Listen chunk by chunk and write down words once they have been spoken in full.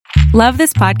Love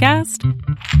this podcast?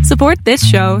 Support this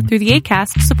show through the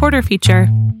Acast supporter feature.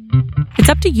 It's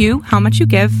up to you how much you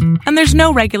give, and there's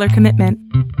no regular commitment.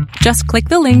 Just click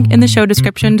the link in the show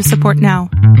description to support now.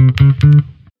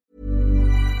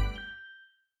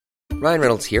 Ryan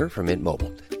Reynolds here from Mint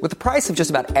Mobile. With the price of just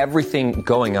about everything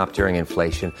going up during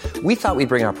inflation, we thought we'd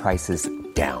bring our prices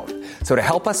down. So to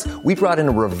help us, we brought in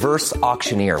a reverse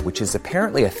auctioneer, which is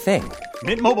apparently a thing.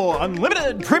 Mint Mobile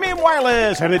Unlimited Premium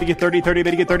Wireless. How to get 30, 30,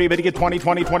 bit to get 30, bit to get 20,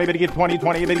 20, 20, bit to get 20,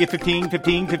 20, bit to get 15,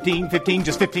 15, 15, 15,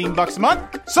 just $15 a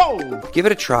month? Sold! Give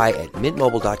it a try at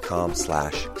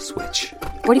mintmobile.com/switch.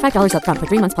 $45 up front for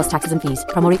 3 months plus taxes and fees.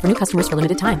 Promo rate for new customers for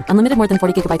limited time. Unlimited more than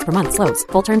 40 gigabytes per month. Slows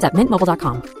full terms at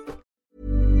mintmobile.com.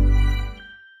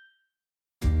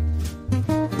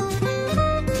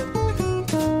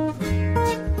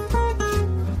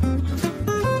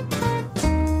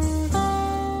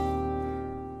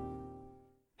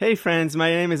 Hey friends, my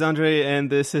name is Andre, and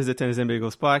this is the Tennis and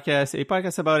Bagels podcast, a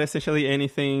podcast about essentially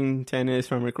anything tennis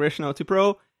from recreational to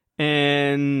pro.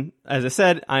 And as I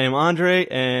said, I am Andre,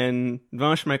 and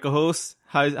Vansh, my co-host.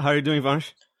 How are you doing,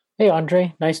 Vansh? Hey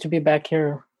Andre, nice to be back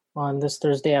here on this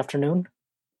Thursday afternoon.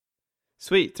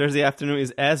 Sweet. Thursday afternoon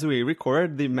is as we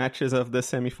record. The matches of the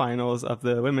semifinals of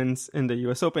the women's in the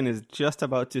US Open is just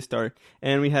about to start.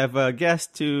 And we have a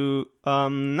guest to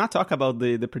not talk about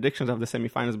the predictions of the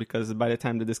semifinals, because by the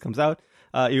time that this comes out,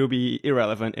 it will be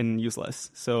irrelevant and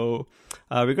useless. So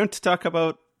we're going to talk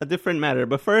about a different matter.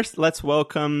 But first, let's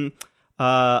welcome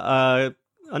a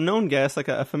known guest, like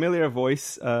a familiar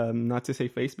voice, not to say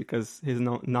face because he's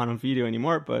not on video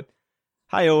anymore. But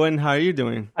hi, Owen. How are you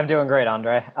doing? I'm doing great,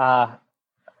 Andre.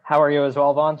 How are you as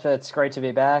well, Vanch? It's great to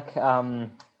be back. I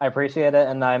appreciate it,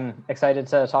 and I'm excited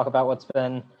to talk about what's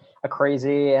been a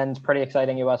crazy and pretty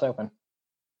exciting U.S. Open.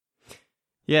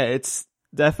 Yeah, it's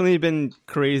definitely been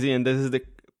crazy, and this is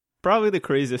probably the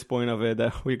craziest point of it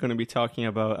that we're going to be talking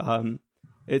about.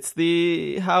 It's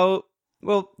how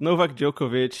Novak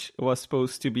Djokovic was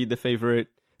supposed to be the favorite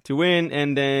to win,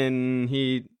 and then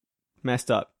he messed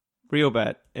up real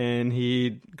bad, and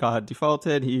he got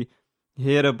defaulted. He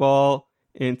hit a ball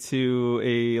into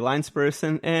a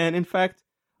linesperson, and in fact,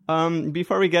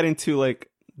 before we get into like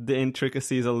the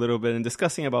intricacies a little bit and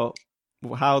discussing about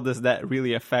how does that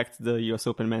really affect the US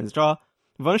Open men's draw,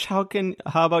 Vansh, how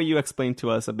about you explain to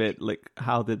us a bit, like,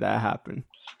 how did that happen?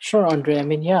 Sure, Andre.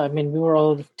 We were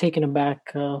all taken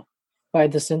aback by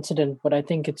this incident, but I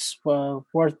think it's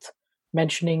worth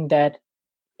mentioning that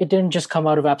it didn't just come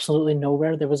out of absolutely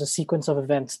nowhere. There was a sequence of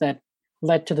events that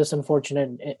led to this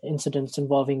unfortunate incident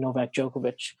involving Novak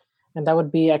Djokovic. And that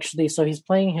would be so he's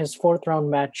playing his fourth round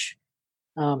match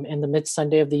in the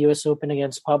mid-Sunday of the US Open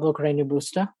against Pablo Carreño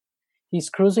Busta.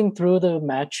 He's cruising through the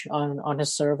match on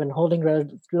his serve and holding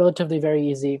relatively very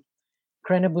easy.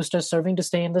 Carreño Busta serving to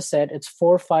stay in the set. It's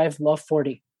 4-5, love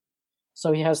 40.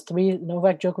 So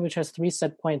Novak Djokovic has 3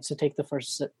 set points to take the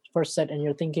first set, and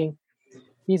you're thinking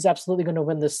he's absolutely going to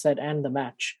win this set and the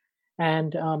match.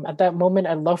 And at that moment,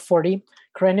 at love 40,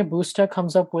 Carreño Busta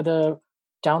comes up with a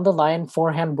down-the-line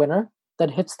forehand winner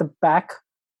that hits the back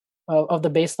of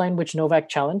the baseline, which Novak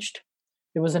challenged.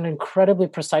 It was an incredibly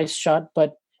precise shot,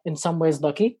 but in some ways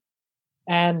lucky.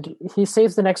 And he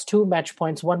saves the next 2 match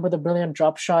points, one with a brilliant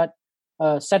drop shot,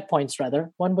 set points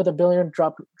rather, one with a brilliant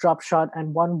drop shot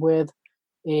and one with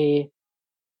a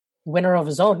winner of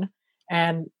his own.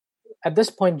 And at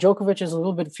this point, Djokovic is a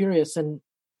little bit furious and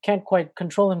can't quite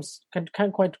control his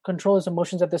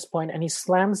emotions at this point, and he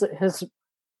slams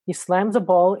a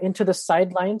ball into the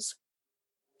sidelines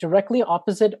directly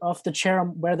opposite of the chair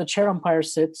where the chair umpire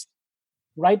sits,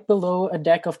 right below a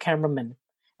deck of cameramen.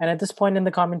 And at this point in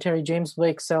the commentary, James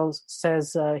Blake says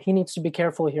he needs to be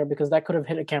careful here because that could have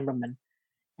hit a cameraman.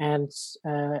 And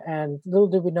little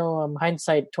did we know,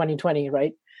 hindsight 2020,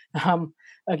 right?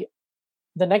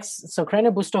 So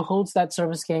Carreño Busta holds that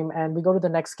service game, and we go to the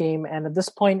next game. And at this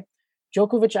point,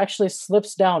 Djokovic actually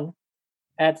slips down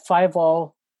at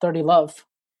 5-all, 30 love.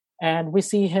 And we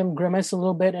see him grimace a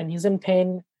little bit, and he's in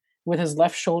pain with his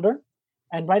left shoulder.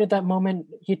 And right at that moment,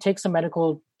 he takes a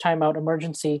medical timeout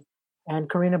emergency, and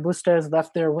Carreño Busta is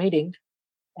left there waiting.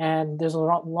 And there's a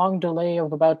long delay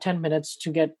of about 10 minutes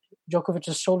to get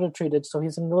Djokovic's shoulder treated. So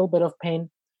he's in a little bit of pain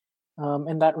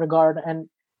in that regard. And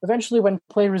eventually, when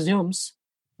play resumes,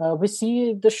 we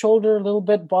see the shoulder a little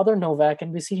bit bother Novak,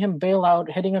 and we see him bail out,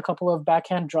 hitting a couple of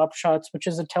backhand drop shots, which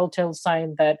is a telltale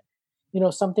sign that,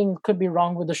 something could be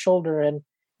wrong with the shoulder. And,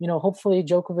 hopefully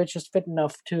Djokovic is fit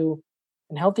enough and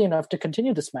healthy enough to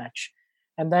continue this match.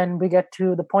 And then we get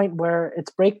to the point where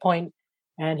it's break point,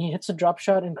 and he hits a drop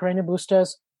shot, and Carreño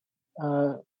Busta's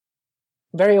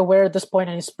very aware at this point,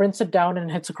 and he sprints it down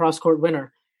and hits a cross-court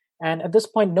winner. And at this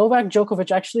point, Novak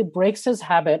Djokovic actually breaks his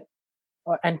habit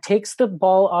and takes the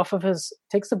ball out of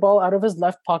his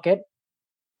left pocket.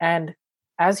 And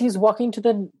as he's walking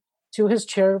to his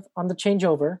chair on the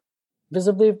changeover,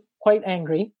 visibly quite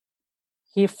angry,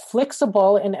 he flicks the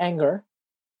ball in anger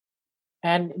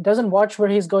and doesn't watch where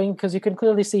he's going, because you can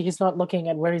clearly see he's not looking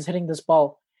at where he's hitting this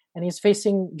ball, and he's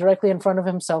facing directly in front of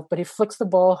himself, but he flicks the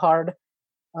ball hard.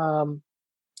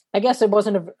 I guess it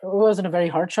wasn't a very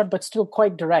hard shot, but still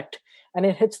quite direct, and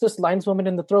it hits this lineswoman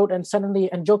in the throat, and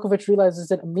Djokovic realizes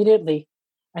it immediately,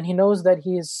 and he knows that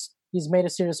he's made a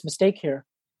serious mistake here,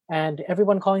 and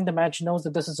everyone calling the match knows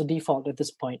that this is a default at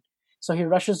this point. So he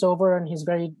rushes over, and he's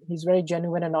very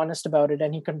genuine and honest about it,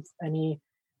 and he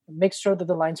makes sure that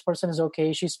the linesperson is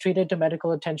okay. She's treated to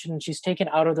medical attention, and she's taken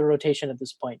out of the rotation at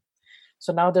this point.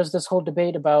 So now there's this whole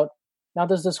debate on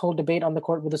the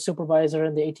court with the supervisor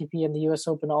and the ATP and the US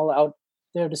Open all out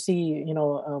there to see,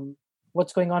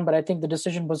 what's going on. But I think the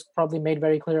decision was probably made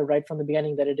very clear right from the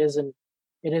beginning that it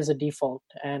is a default.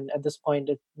 And at this point,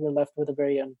 we're left with a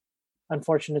very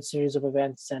unfortunate series of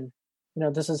events. And,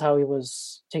 this is how he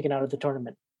was taken out of the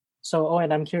tournament. So,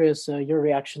 Owen, I'm curious your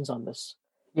reactions on this.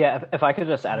 Yeah, if I could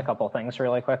just add a couple of things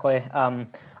really quickly.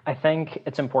 I think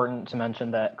it's important to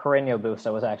mention that Carreño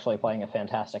Busta was actually playing a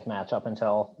fantastic match up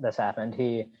until this happened.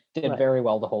 He did very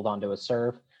well to hold on to his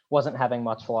serve. Wasn't having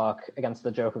much luck against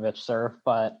the Djokovic serve,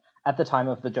 but at the time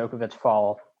of the Djokovic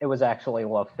fall, it was actually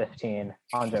love 15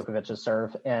 on Djokovic's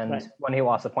serve. And when he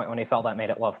lost the point, when he fell, that made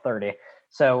it love 30.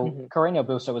 So Carreño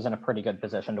Busta was in a pretty good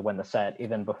position to win the set,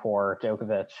 even before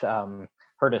Djokovic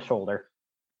hurt his shoulder.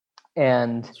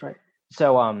 And that's right.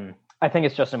 So I think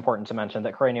it's just important to mention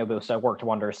that Carreño Busta worked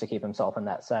wonders to keep himself in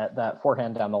that set. That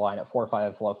forehand down the line at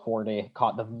 4-5, love 40,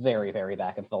 caught the very, very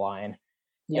back of the line.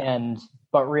 Yeah.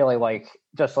 But really,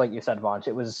 just like you said, Vanch,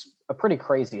 it was a pretty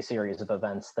crazy series of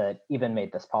events that even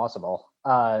made this possible.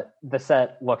 The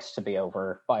set looks to be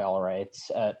over by all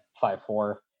rights at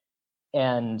 5-4.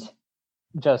 And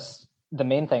just the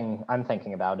main thing I'm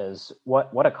thinking about is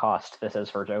what a cost this is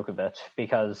for Djokovic,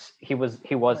 because he was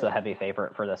the heavy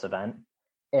favorite for this event,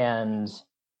 and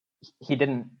he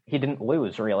didn't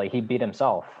lose really. He beat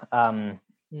himself.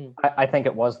 I think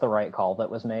it was the right call that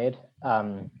was made.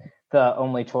 The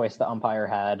only choice the umpire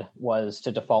had was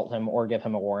to default him or give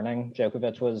him a warning.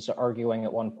 Djokovic was arguing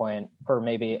at one point for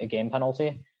maybe a game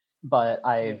penalty, but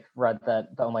I've read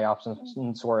that the only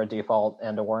options were a default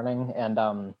and a warning, and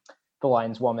the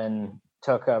lineswoman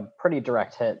took a pretty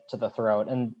direct hit to the throat.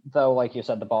 And though, like you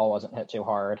said, the ball wasn't hit too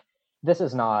hard, this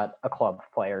is not a club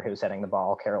player who's hitting the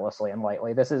ball carelessly and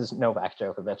lightly. This is Novak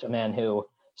Djokovic, a man who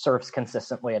serves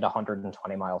consistently at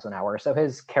 120 miles an hour. So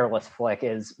his careless flick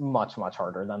is much, much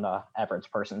harder than the average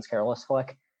person's careless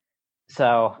flick.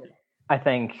 So I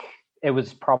think it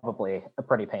was probably a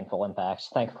pretty painful impact.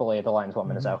 Thankfully, the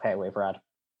lineswoman is okay, we've read.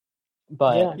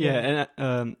 But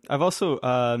and I've also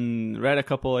read a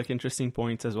couple interesting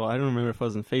points as well. I don't remember if it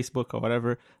was on Facebook or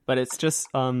whatever, but it's just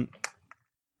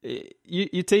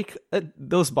you take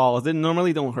those balls. They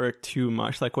normally don't hurt too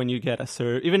much. Like when you get a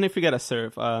serve, even if you get a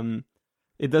serve,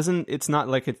 it's not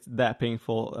like it's that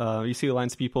painful. You see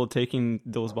lines people taking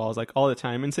those balls all the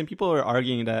time, and some people are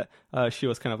arguing that she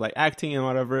was kind of acting and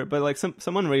whatever. But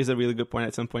someone raised a really good point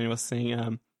at some point. It was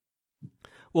saying,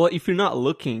 well, if you're not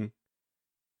looking,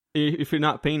 if you're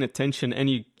not paying attention, and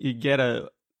you get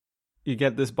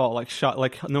this ball shot,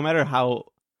 no matter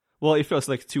how well, if it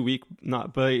was too weak,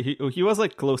 not, but he was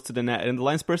close to the net, and the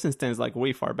linesperson stands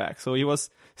way far back, so he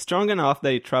was strong enough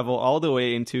that he traveled all the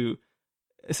way into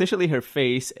essentially her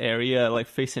face area,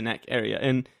 face and neck area.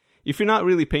 And if you're not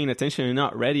really paying attention, you're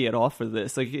not ready at all for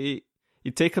this. You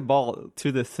take a ball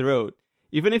to the throat,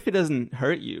 even if it doesn't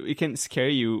hurt you, it can scare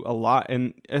you a lot.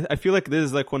 And I feel like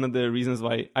this is one of the reasons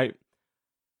why I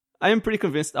am pretty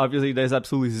convinced, obviously, there's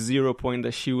absolutely 0 point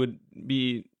that she would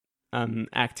be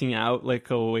acting out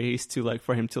ways to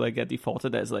for him to get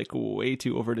defaulted as way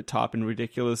too over the top and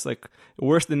ridiculous,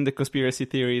 worse than the conspiracy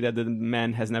theory that the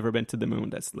man has never been to the moon.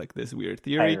 That's this weird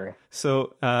theory. I agree.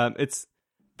 So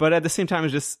but at the same time,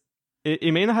 it's just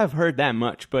it may not have hurt that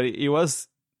much, but it was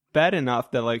bad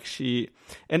enough that she,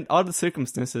 and all the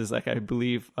circumstances I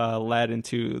believe led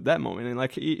into that moment,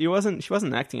 and she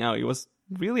wasn't acting out. It was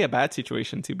really a bad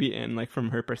situation to be in, from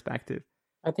her perspective.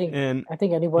 I think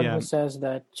anyone who says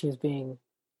that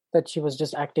she was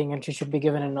just acting and she should be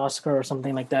given an Oscar or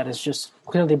something like that is just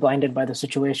clearly blinded by the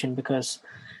situation, because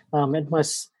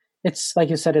it's like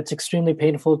you said, it's extremely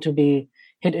painful to be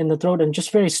hit in the throat and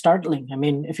just very startling. I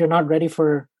mean, if you're not ready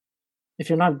for it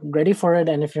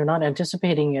and if you're not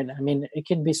anticipating it, I mean, it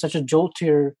can be such a jolt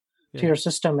to your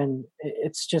system, and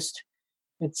it's just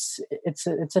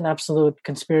it's an absolute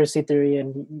conspiracy theory,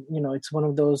 and it's one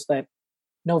of those that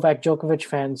Novak Djokovic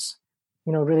fans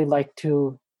really like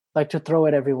to throw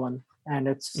at everyone, and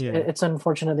it's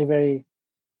unfortunately very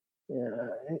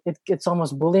it's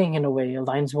almost bullying in a way, a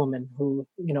lineswoman who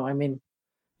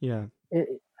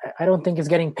I don't think is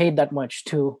getting paid that much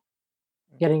to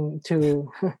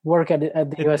work at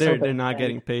the US Open. They're not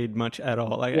getting paid much at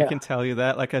all. I can tell you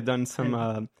that. Like I've done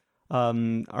some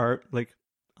art like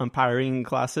umpiring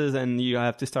classes, and you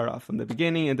have to start off from the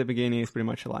beginning, and the beginning is pretty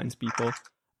much lines people.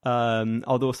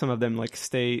 Although some of them like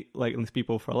stay like lines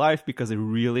people for life because they're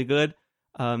really good.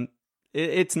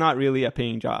 It's not really a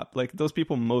paying job. Like those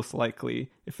people most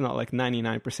likely, if not like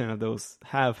 99% of those,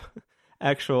 have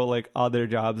actual like other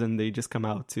jobs, and they just come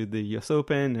out to the US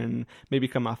Open and maybe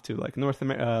come off to like North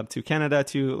America, to Canada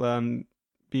to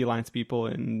be lines people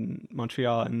in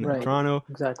Montreal and Toronto.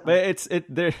 Exactly.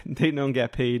 But they don't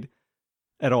get paid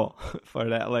at all for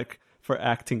that, like for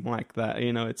acting like that.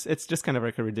 It's just kind of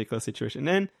like a ridiculous situation.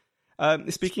 And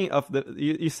speaking of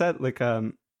you said like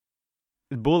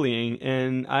bullying,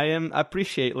 and I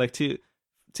appreciate like to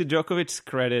Djokovic's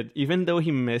credit, even though he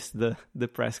missed the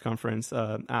press conference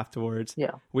afterwards,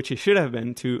 which he should have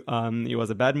been to, it was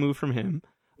a bad move from him.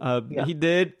 He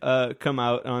did come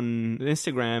out on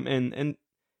Instagram and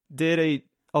did a,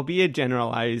 albeit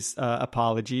generalized,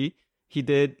 apology. He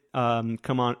did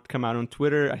come out on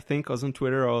Twitter. I think it was on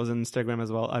Twitter or it was on Instagram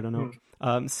as well. I don't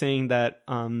know. Saying that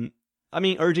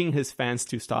urging his fans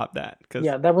to stop that.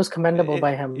 That was commendable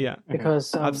by him. Yeah,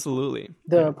 because absolutely.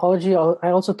 The apology,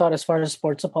 I also thought, as far as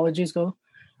sports apologies go,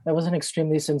 that was an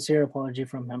extremely sincere apology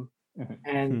from him. Mm-hmm.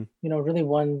 And, really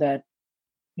one that,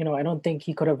 I don't think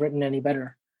he could have written any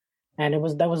better. And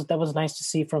that was nice to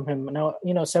see from him. Now,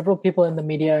 several people in the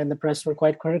media and the press were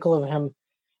quite critical of him,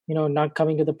 not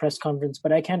coming to the press conference.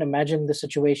 But I can't imagine the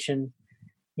situation,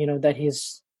 that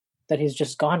he's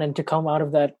just gone, and to come out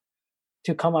of that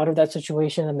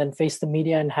situation and then face the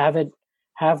media and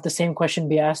have the same question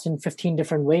be asked in 15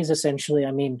 different ways, essentially.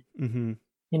 I mean,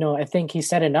 I think he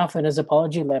said enough in his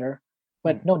apology letter,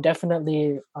 but no,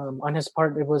 definitely on his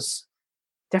part, it was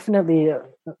definitely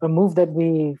a move that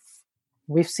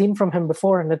we've seen from him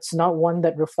before. And it's not one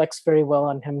that reflects very well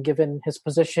on him, given his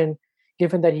position,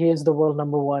 given that he is the world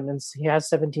number one and he has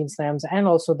 17 slams and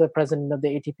also the president of the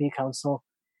ATP Council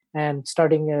and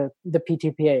starting the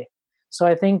PTPA. So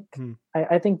I think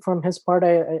I think from his part,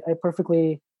 I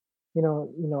perfectly,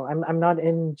 I'm not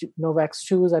in Novak's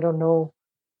shoes. I don't know,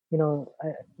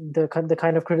 the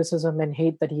kind of criticism and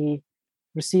hate that he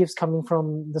receives coming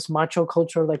from this macho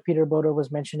culture, like Peter Bodo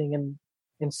was mentioning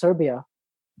in Serbia.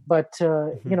 But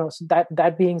so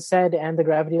that being said, and the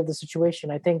gravity of the situation,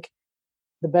 I think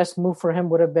the best move for him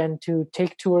would have been to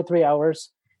take 2 or 3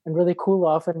 hours and really cool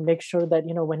off and make sure that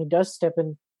when he does step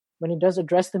in, when he does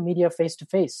address the media face to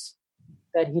face,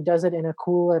 that he does it in a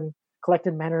cool and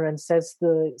collected manner and says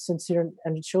the sincere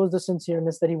and shows the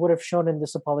sincereness that he would have shown in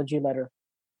this apology letter.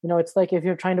 It's like if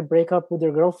you're trying to break up with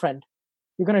your girlfriend,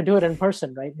 you're going to do it in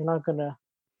person, right? You're not going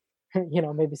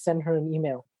to, maybe send her an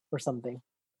email or something.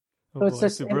 Oh, so it's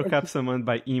just to break up someone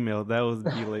by email. That would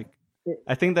be like,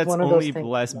 I think that's only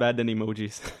less bad than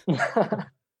emojis.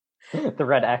 The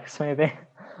red X, maybe.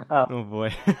 Oh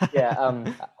boy.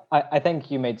 I think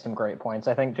you made some great points.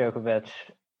 I think Djokovic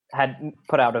had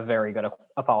put out a very good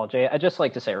apology. I'd just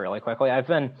like to say really quickly, I've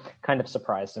been kind of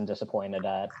surprised and disappointed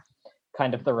at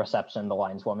kind of the reception the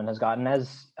lineswoman has gotten.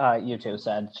 As you two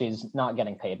said, she's not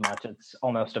getting paid much. It's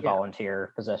almost a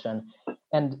volunteer position.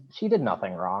 And she did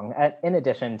nothing wrong. In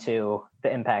addition to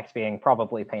the impact being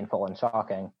probably painful and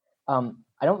shocking,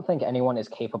 I don't think anyone is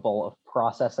capable of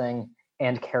processing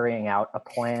and carrying out a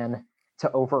plan to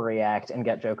overreact and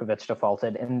get Djokovic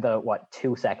defaulted in the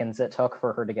 2 seconds it took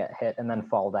for her to get hit and then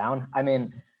fall down. I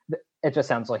mean, it just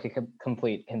sounds like a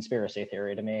complete conspiracy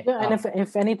theory to me. Yeah, and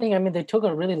if anything, I mean, they took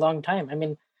a really long time. I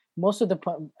mean, most of the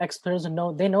ex-players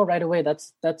know right away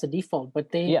that's a default.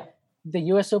 But the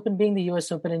U.S. Open being the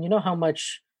U.S. Open, and how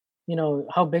much,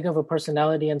 how big of a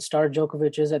personality and star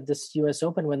Djokovic is at this U.S.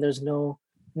 Open when there's none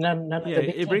of the big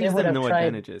it brings them no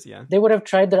advantages. Yeah, they would have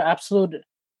tried their absolute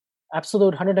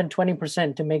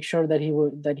 120% to make sure that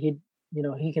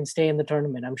he can stay in the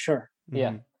tournament. I'm sure.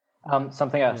 Yeah.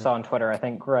 Something I saw on Twitter, I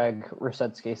think Greg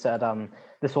Rusetsky said,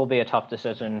 this will be a tough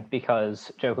decision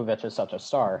because Djokovic is such a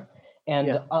star.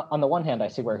 And on the one hand, I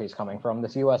see where he's coming from.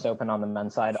 This U.S. Open on the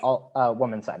men's side,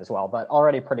 women's side as well, but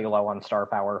already pretty low on star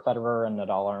power. Federer and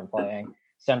Nadal aren't playing.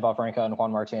 Stan Wawrinka and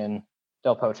Juan Martín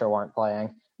Del Potro aren't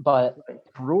playing. But if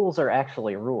rules are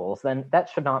actually rules, then that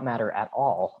should not matter at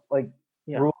all.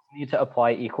 Rules need to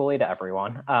apply equally to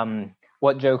everyone.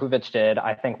 what Djokovic did,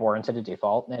 I think, warranted a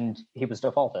default, and he was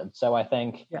defaulted. So I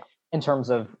think, in terms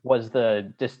of was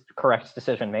the correct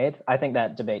decision made, I think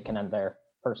that debate can end there.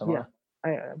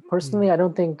 Personally, I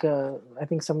don't think. I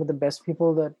think some of the best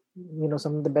people that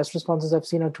some of the best responses I've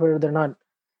seen on Twitter, they're not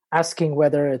asking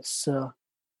whether it's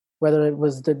whether it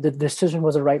was the decision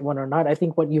was the right one or not. I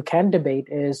think what you can debate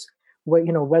is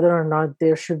whether or not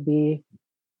there should be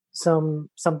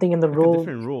something in the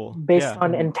rule based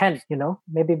on intent.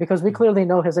 Maybe because we clearly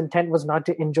know his intent was not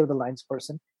to injure the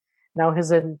linesperson. Now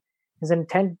his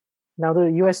intent. Now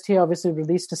the UST obviously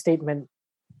released a statement,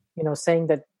 saying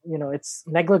that it's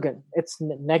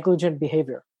negligent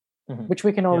behavior, which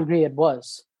we can all agree it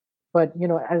was. But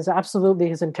as absolutely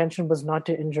his intention was not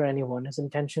to injure anyone. His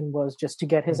intention was just to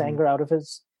get his anger out of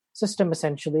his system,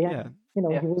 essentially.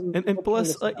 And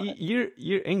plus,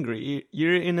 you're angry.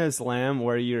 You're in a slam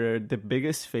where you're the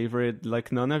biggest favorite.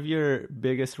 Like none of your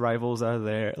biggest rivals are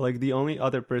there. Like the only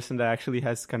other person that actually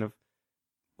has kind of,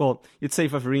 well, you'd say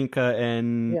Wawrinka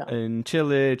and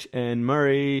Cilic and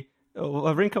Murray.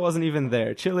 Wawrinka wasn't even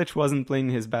there. Cilic wasn't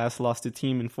playing his best, lost to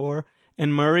Thiem in 4.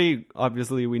 And Murray,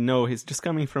 obviously, we know he's just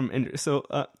coming from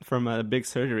a big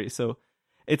surgery. So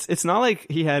it's not like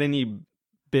he had any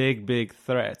big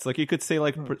threats. Like you could say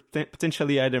like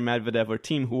potentially either Medvedev or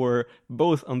Thiem, who were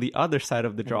both on the other side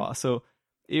of the draw. So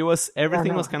it was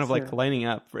everything was kind of like lining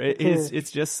up.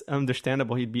 It's just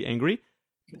understandable he'd be angry.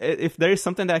 If there is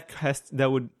something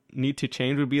that would need to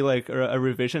change, would be like a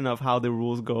revision of how the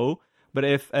rules go. But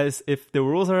if the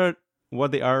rules are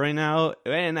what they are right now,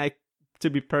 and to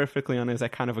be perfectly honest, I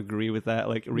kind of agree with that,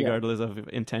 like regardless of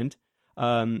intent.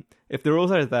 If the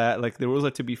rules are that, like the rules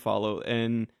are to be followed,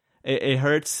 and it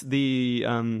hurts the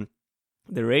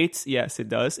rates, yes, it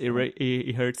does.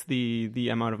 It hurts the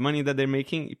amount of money that they're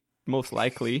making, most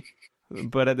likely.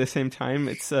 But at the same time,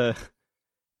 it's the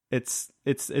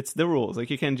rules. Like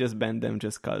you can't just bend them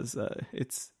just cause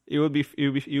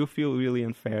you feel really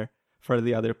unfair for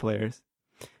the other players.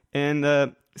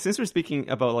 And since we're speaking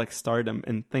about like stardom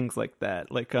and things like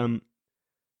that, like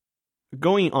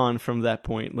going on from that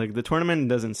point, like the tournament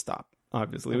doesn't stop.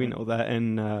 Obviously, we know that,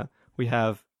 and we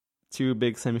have 2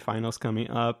 big semifinals coming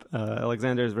up.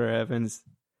 Alexander Zverev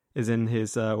is in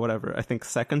his I think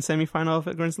second semifinal of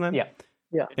a Grand Slam.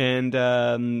 Yeah. And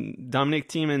Dominic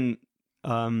Thiem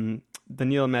and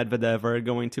Daniil Medvedev are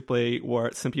going to play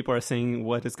what some people are saying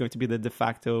what is going to be the de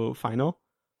facto final.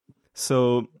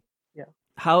 So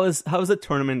how is the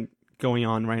tournament going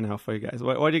on right now for you guys?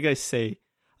 What do you guys say?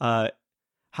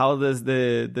 How does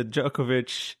the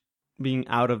Djokovic being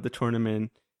out of the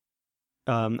tournament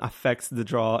affects the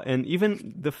draw, and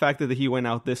even the fact that he went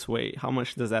out this way? How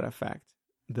much does that affect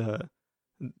the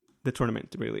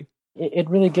tournament? Really, it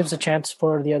really gives a chance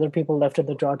for the other people left in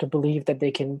the draw to believe that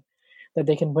they can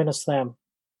win a slam.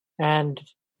 And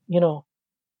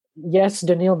yes,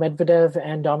 Daniil Medvedev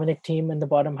and Dominic Thiem in the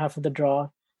bottom half of the draw,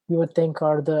 you would think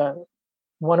are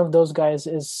one of those guys'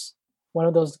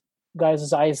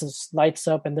 eyes lights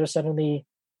up and they're suddenly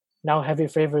now heavy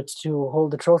favorites to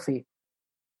hold the trophy.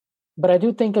 But I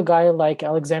do think a guy like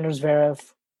Alexander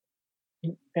Zverev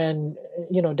and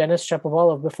Denis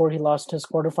Shapovalov, before he lost his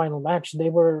quarterfinal match, they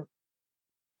were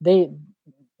the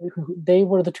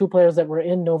 2 players that were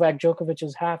in Novak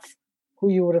Djokovic's half, who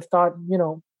you would have thought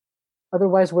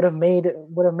otherwise would have made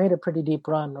a pretty deep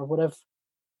run, or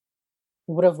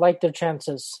would have liked their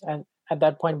chances at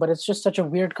that point. But it's just such a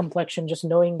weird complexion, just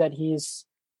knowing that he's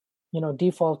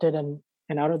defaulted and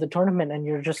out of the tournament, and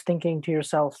you're just thinking to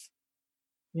yourself,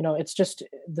 it's just,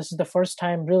 this is the first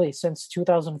time really since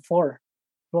 2004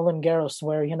 Roland Garros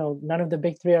where none of the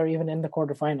big 3 are even in the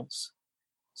quarterfinals.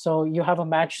 So you have a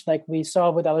match like we saw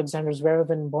with Alexander Zverev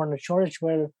and Borna Coric,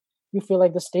 where you feel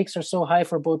like the stakes are so high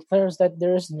for both players that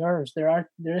there is nerves, there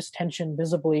is tension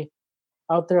visibly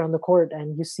out there on the court,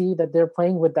 and you see that they're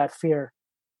playing with that fear.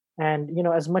 And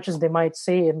as much as they might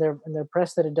say in their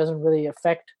press that it doesn't really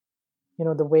affect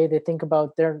the way they think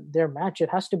about their match, it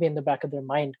has to be in the back of their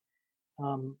mind.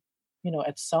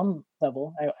 At some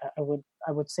level,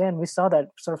 I would say, and we saw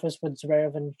that surface with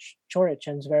Zverev and Coric,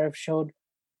 and Zverev showed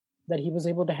that he was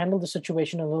able to handle the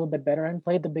situation a little bit better and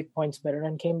played the big points better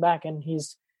and came back, and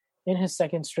he's in his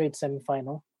second straight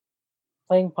semifinal,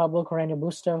 playing Pablo Carreño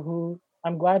Busta, who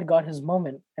I'm glad got his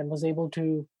moment and was able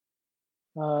to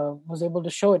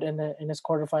show it in his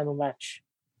quarterfinal match,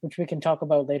 which we can talk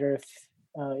about later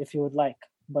if you would like.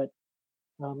 But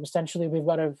essentially, we've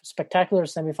got a spectacular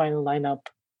semifinal lineup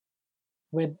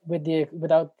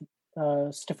without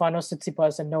Stefanos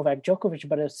Tsitsipas and Novak Djokovic.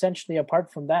 But essentially,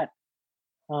 apart from that,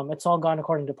 it's all gone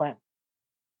according to plan.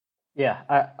 Yeah,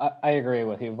 I agree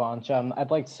with you, Vanch.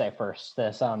 I'd like to say first,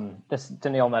 this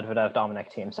Daniil Medvedev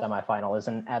Dominic Thiem semifinal is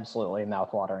an absolutely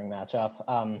mouthwatering matchup.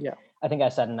 I think I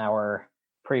said in our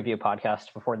preview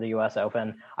podcast before the U.S.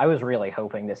 Open, I was really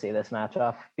hoping to see this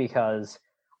matchup because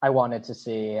I wanted to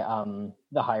see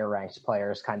the higher ranked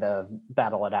players kind of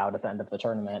battle it out at the end of the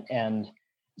tournament, and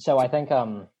so I think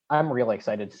I'm really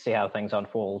excited to see how things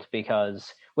unfold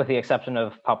because, with the exception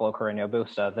of Pablo Carreño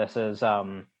Busta, this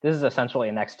is essentially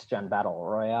a next gen battle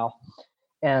royale.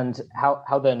 And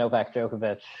how the Novak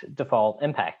Djokovic default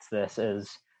impacts this is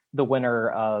the winner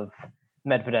of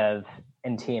Medvedev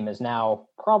and Thiem is now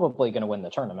probably going to win the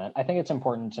tournament. I think it's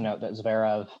important to note that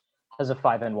Zverev has a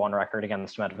 5-1 record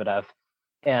against Medvedev,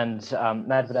 and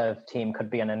Medvedev Thiem could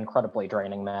be an incredibly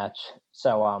draining match.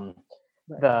 So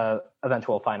the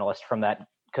eventual finalist from that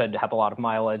could have a lot of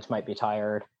mileage, might be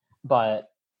tired, but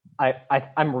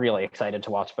I'm really excited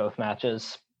to watch both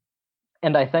matches.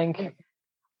 And I think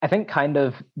kind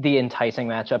of the enticing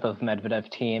matchup of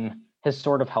Medvedev Thiem has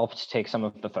sort of helped take some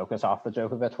of the focus off the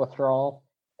Djokovic withdrawal.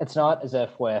 It's not as if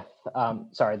with the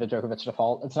Djokovic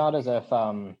default. It's not as if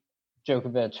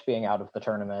Djokovic being out of the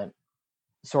tournament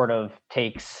sort of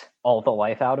takes all the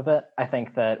life out of it. I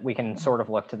think that we can sort of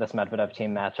look to this Medvedev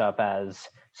Thiem matchup as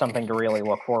something to really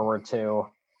look forward to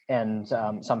and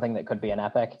something that could be an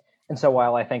epic. And so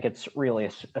while I think it's really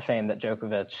a shame that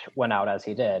Djokovic went out as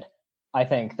he did, I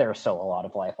think there's still a lot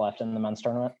of life left in the men's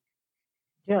tournament.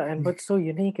 Yeah, and what's so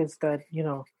unique is that,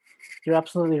 you're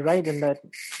absolutely right in that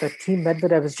the Thiem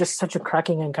Medvedev is just such a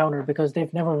cracking encounter because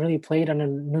they've never really played in a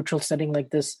neutral setting like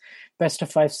this, best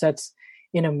of 5 sets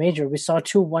in a major. We saw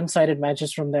 2 one-sided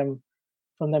matches from them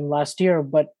last year,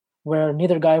 but where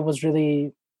neither guy was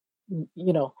really,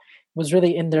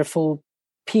 in their full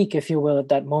peak, if you will, at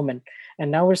that moment.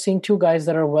 And now we're seeing 2 guys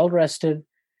that are well rested.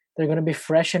 They're going to be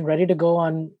fresh and ready to go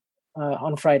on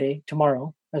Friday,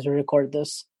 tomorrow, as we record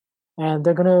this, and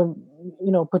they're going to,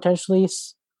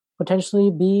 potentially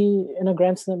be in a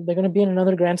Grand Slam. They're going to be in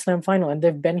another Grand Slam final, and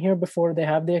they've been here before. They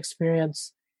have the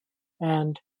experience,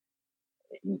 and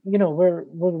we're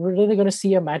really going to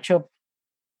see a matchup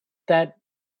that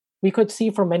we could see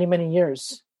for many, many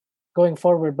years going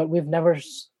forward, but we've never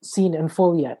seen in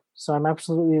full yet. So I'm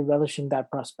absolutely relishing that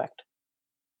prospect.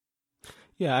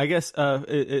 Yeah, I guess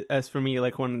as for me,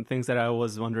 like one of the things that I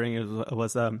was wondering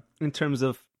was in terms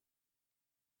of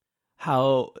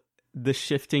how the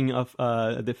shifting of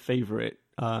the favorite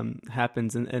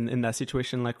happens in that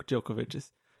situation, like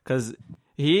Djokovic's, because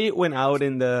he went out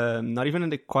in not even in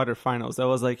the quarterfinals. That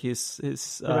was like his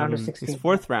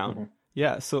 4th round. Mm-hmm.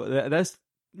 Yeah, so that's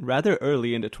rather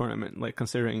early in the tournament, like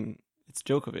considering it's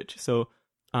Djokovic. So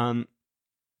all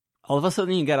of a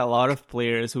sudden you get a lot of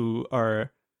players who are,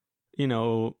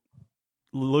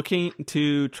 looking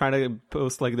to try to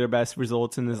post like their best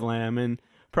results in the Slam and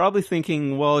probably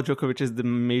thinking, well, Djokovic is the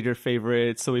major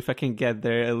favorite, so if I can get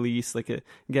there, at least like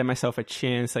get myself a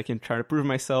chance, I can try to prove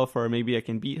myself, or maybe I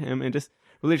can beat him, and just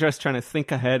really just trying to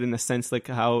think ahead in a sense, like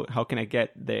how can I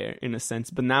get there in a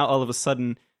sense. But now all of a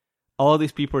sudden, all of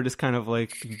these people are just kind of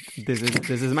like, this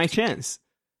is my chance.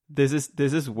 This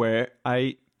is where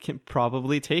I can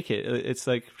probably take it. It's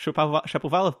like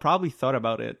Shapovalov probably thought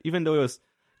about it, even though it was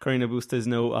Carreño Busta is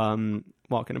no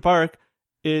walk in the park.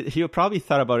 He probably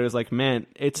thought about it as like, man,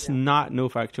 it's not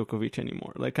Novak Djokovic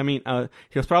anymore. Like, I mean,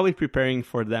 he was probably preparing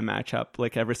for that matchup.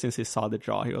 Like ever since he saw the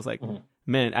draw, he was like,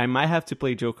 man, I might have to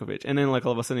play Djokovic. And then like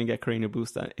all of a sudden you get Carreño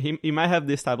Busta. He might have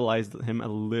destabilized him a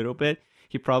little bit.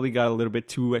 He probably got a little bit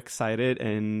too excited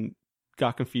and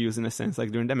got confused in a sense.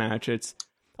 Like during the match, it's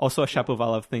also a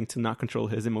Shapovalov thing to not control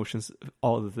his emotions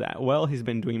all of that well. He's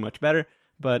been doing much better,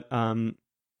 but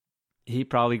he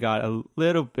probably got a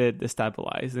little bit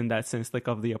destabilized in that sense, like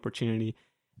of the opportunity.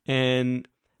 And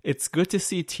it's good to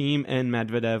see Thiem and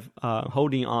Medvedev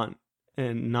holding on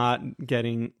and not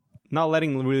letting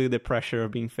really the pressure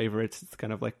of being favorites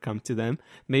kind of like come to them.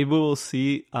 Maybe we'll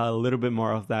see a little bit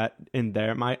more of that in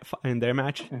their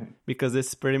match, because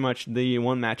it's pretty much the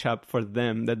one matchup for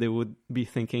them that they would be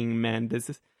thinking, man, this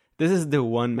is the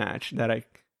one match that I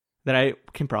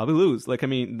can probably lose. Like, I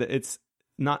mean, it's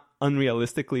not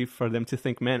unrealistically for them to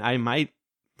think, man, I might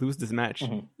lose this match,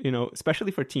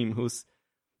 especially for Thiem, who's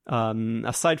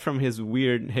aside from his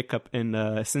weird hiccup in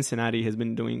Cincinnati, has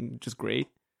been doing just great.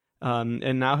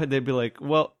 And now they'd be like,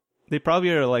 well, they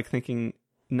probably are like thinking,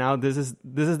 now this is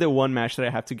the one match that I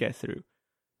have to get through.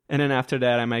 And then after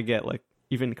that, I might get like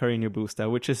even Carreño Busta,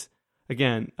 which is,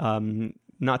 again,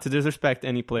 not to disrespect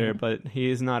any player, but he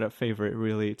is not a favorite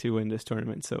really to win this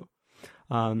tournament. So,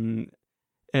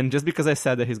 and just because I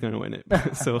said that he's going to win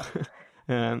it.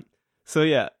 So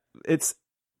yeah, it's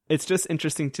just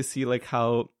interesting to see like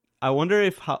how I wonder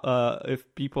if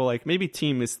people like maybe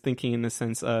team is thinking in a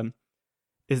sense,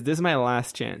 is this my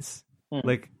last chance?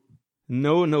 Like,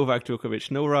 no Novak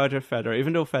Djokovic, no Roger Federer,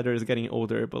 even though Federer is getting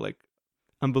older, but like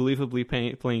unbelievably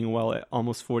playing well at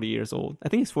almost 40 years old. I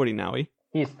think he's 40 now.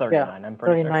 He's 39. I'm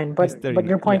pretty 39. sure. But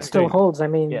your point still holds. I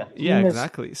mean,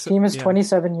 exactly. Team is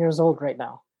 27 years old right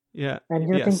now. Yeah, and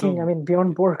you're thinking. I mean,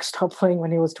 Bjorn Borg stopped playing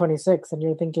when he was 26, and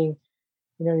you're thinking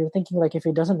like if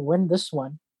he doesn't win this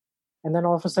one, and then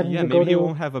all of a sudden he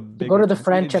won't have a big. You go to the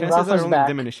French and Rafa's back.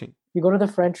 Diminishing. You go to the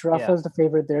French, Rafa is the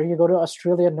favorite there. You go to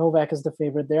Australia, Novak is the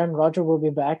favorite there, and Roger will be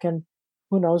back, and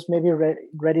who knows, maybe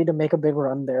ready to make a big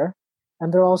run there.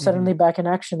 And they're all suddenly back in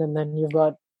action, and then you've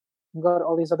got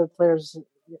all these other players,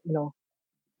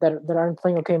 that aren't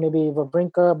playing. Okay, maybe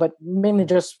Wawrinka, but mainly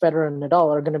just Federer and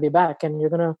Nadal are going to be back, and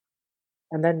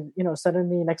then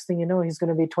suddenly next thing you know, he's going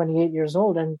to be 28 years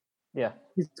old, and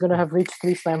he's going to have reached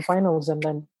 3 Slam finals, and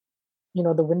then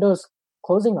the window's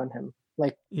closing on him.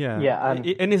 Like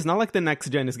and it's not like the next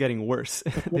gen is getting worse.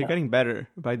 They're getting better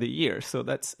by the year, so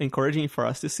that's encouraging for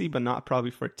us to see, but not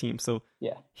probably for team. So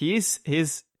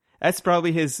that's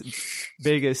probably his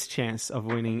biggest chance of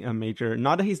winning a major.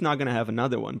 Not that he's not going to have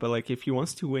another one, but like if he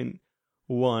wants to win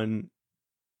one,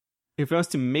 if he wants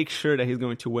to make sure that he's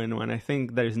going to win one, I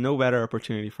think there's no better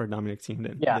opportunity for Dominic Thiem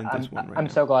than this one. I'm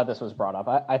so glad this was brought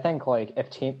up. I think like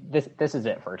if team, this is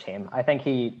it for Thiem. I think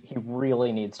he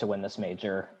really needs to win this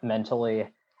major mentally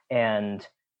and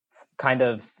kind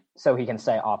of so he can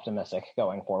stay optimistic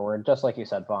going forward. Just like you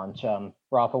said, Vanch,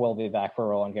 Rafa will be back for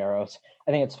Roland Garros.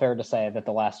 I think it's fair to say that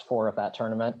the last 4 of that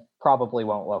tournament probably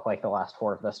won't look like the last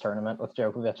 4 of this tournament with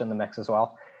Djokovic in the mix as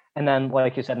well. And then,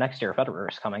 like you said, next year,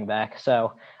 Federer's coming back.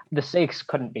 So the stakes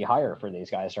couldn't be higher for these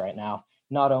guys right now.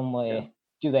 Not only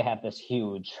do they have this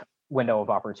huge window of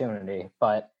opportunity,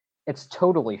 but it's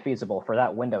totally feasible for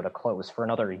that window to close for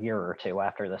another year or 2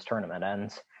 after this tournament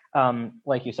ends.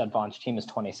 Like you said, Van's team is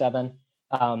 27.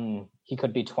 He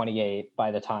could be 28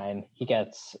 by the time he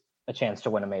gets a chance to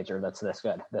win a major that's this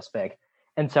good, this big.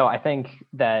 And so I think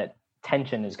that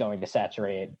tension is going to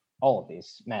saturate all of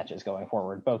these matches going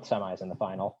forward, both semis and the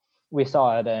final. We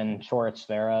saw it in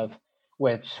Coric-Zverev,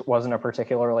 which wasn't a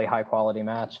particularly high quality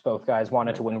match. Both guys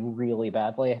wanted to win really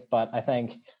badly, but I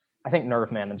think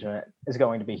nerve management is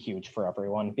going to be huge for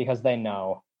everyone because they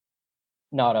know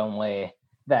not only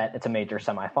that it's a major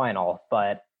semifinal,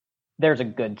 but there's a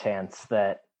good chance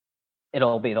that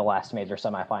it'll be the last major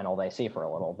semifinal they see for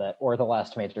a little bit, or the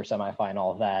last major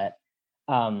semifinal that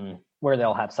where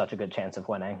they'll have such a good chance of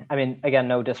winning. I mean, again,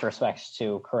 no disrespect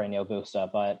to Carreño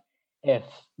Busta, but if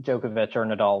Djokovic or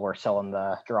Nadal were still in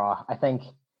the draw, I think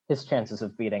his chances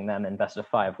of beating them in best of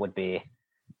 5 would be,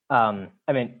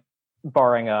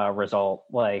 barring a result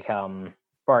like,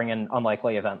 barring an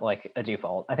unlikely event like a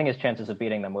default, I think his chances of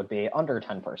beating them would be under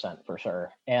 10% for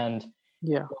sure. And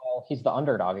while he's the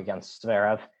underdog against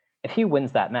Zverev, if he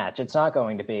wins that match, it's not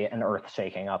going to be an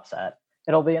earth-shaking upset.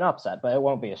 It'll be an upset, but it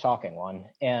won't be a shocking one.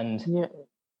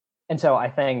 And so I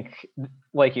think,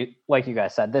 like you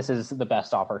guys said, this is the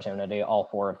best opportunity all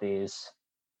 4 of these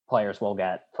players will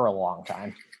get for a long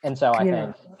time. And so I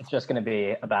think it's just going to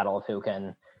be a battle of who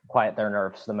can quiet their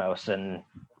nerves the most and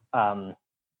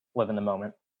live in the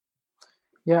moment.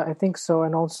 Yeah, I think so.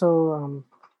 And also,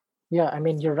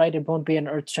 you're right. It won't be an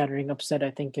earth-shattering upset. I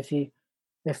think if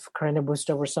Carreño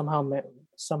Busta were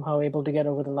somehow able to get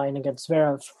over the line against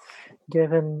Zverev,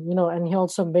 given, and he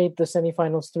also made the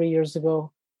semifinals 3 years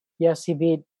ago. Yes,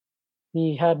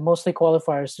 he had mostly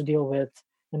qualifiers to deal with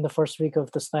in the first week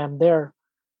of the Slam there.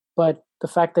 But the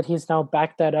fact that he's now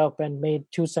backed that up and made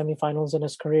 2 semifinals in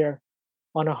his career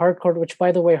on a hard court, which,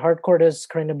 by the way, hard court is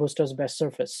Carreño Busta's best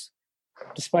surface,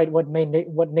 despite what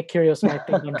Nick Kyrgios might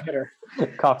think on Twitter.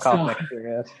 Nick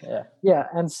Kyrgios, yeah. Yeah,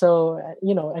 and so,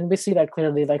 and we see that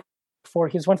clearly. Like,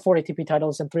 he's won 4 ATP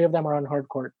titles, and 3 of them are on hard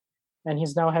court. And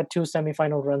he's now had 2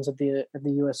 semifinal runs at the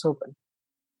US Open.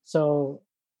 So,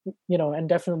 and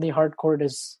definitely hard court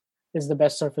is the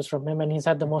best surface from him, and he's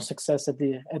had the most success in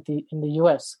the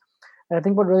US. And I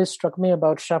think what really struck me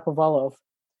about Shapovalov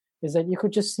is that you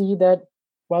could just see that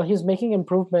while he's making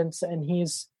improvements and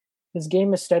his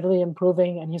game is steadily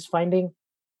improving, and he's finding,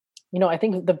 I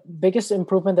think the biggest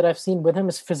improvement that I've seen with him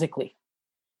is physically.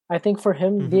 I think for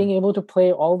him, being able to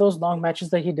play all those long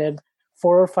matches that he did,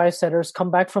 4 or 5 setters,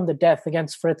 come back from the death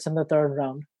against Fritz in the 3rd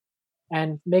round,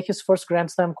 and make his first Grand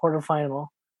Slam quarterfinal,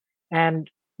 and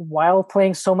while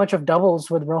playing so much of doubles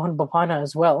with Rohan Bopanna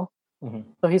as well.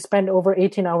 So he spent over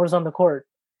 18 hours on the court.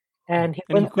 And he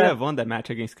could have won that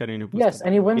match against Carreño Busta. Yes,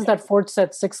 and he wins that 4th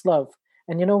set 6-love.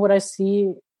 And you know what I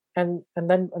see and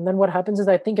then what happens is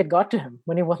I think it got to him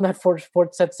when he won that fourth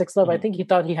set 6-love. I think he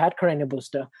thought he had Carreño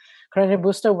Busta. Carreño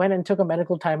Busta went and took a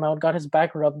medical timeout, got his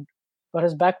back rubbed, got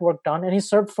his back worked on, and he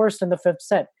served first in the 5th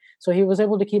set. So he was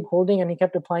able to keep holding, and he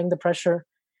kept applying the pressure.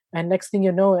 And next thing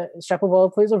you know,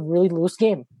 Shapovalov plays a really loose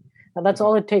game. And that's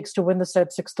all it takes to win the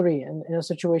set 6-3 in a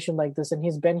situation like this. And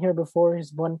he's been here before.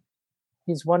 He's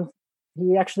won.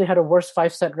 He actually had a worse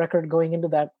 5-set record going into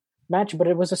that match, but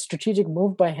it was a strategic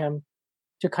move by him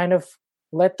to kind of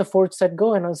let the 4th set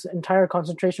go, and his entire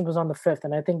concentration was on the 5th.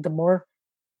 And I think the more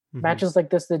matches like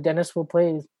this that Denis will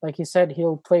play, like he said,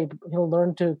 he'll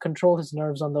learn to control his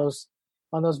nerves on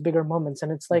those bigger moments.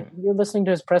 And it's like you're listening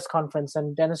to his press conference,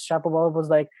 and Denis Shapovalov was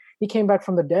like, he came back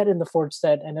from the dead in the 4th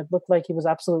set, and it looked like he was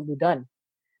absolutely done.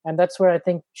 And that's where I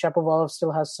think Shapovalov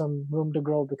still has some room to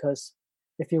grow, because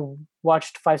if you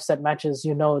watched 5-set matches,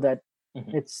 you know that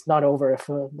it's not over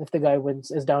if the guy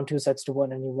is down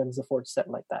 2-1 and he wins the 4th set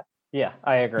like that. Yeah,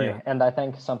 I agree. Yeah. And I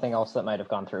think something else that might have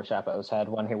gone through Shapo's head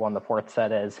when he won the 4th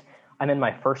set is, I'm in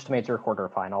my first major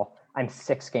quarterfinal. I'm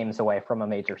 6 games away from a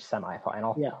major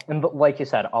semifinal. Yeah. And like you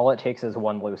said, all it takes is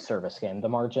one loose service game. The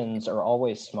margins are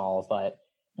always small, but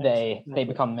they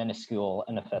become minuscule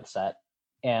in a 5th set.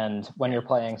 And when you're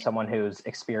playing someone who's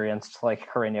experienced like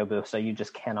Carreño Busta, you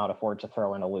just cannot afford to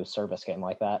throw in a loose service game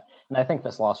like that. And I think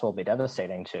this loss will be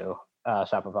devastating to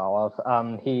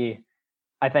Shapovalov.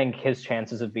 I think his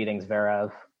chances of beating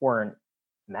Zverev weren't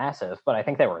massive, but I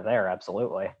think they were there,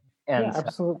 absolutely. And yeah,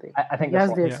 absolutely. I think he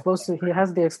has the explosive. He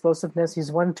has the explosiveness.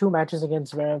 He's won 2 matches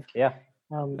against Zverev. Yeah.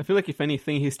 I feel like if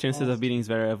anything, his chances of beating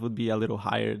Zverev would be a little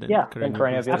higher than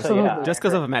Carreño Busta. Absolutely. Just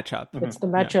because of a matchup. It's the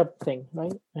matchup thing,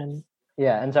 right? And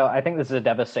so I think this is a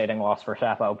devastating loss for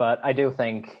Shapo, but I do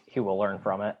think he will learn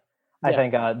from it. I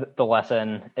think the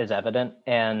lesson is evident,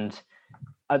 and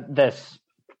this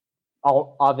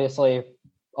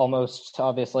almost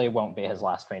obviously won't be his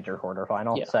last major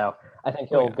quarterfinal. Yeah. So I think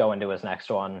he'll go into his next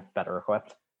one better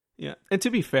equipped. Yeah, and to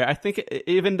be fair, I think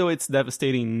even though it's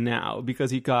devastating now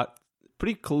because he got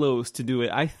pretty close to do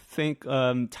it, I think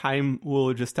time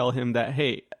will just tell him that,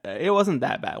 hey, it wasn't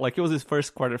that bad. Like, it was his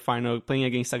first quarterfinal playing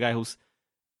against a guy who's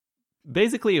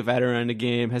basically a veteran in the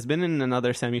game, has been in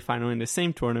another semifinal in the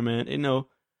same tournament,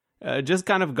 just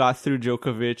kind of got through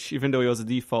Djokovic, even though he was a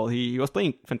default. He was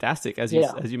playing fantastic, as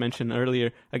you mentioned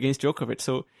earlier, against Djokovic.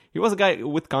 So he was a guy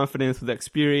with confidence, with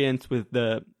experience, with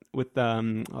how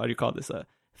do you call this,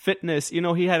 fitness.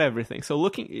 He had everything. So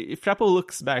if Shapo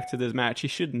looks back to this match, he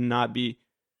should not be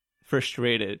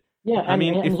frustrated. Yeah,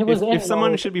 if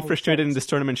someone should be frustrated in this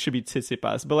tournament, should be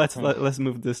Tsitsipas. But let's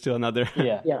move this to another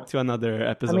to another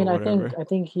episode. I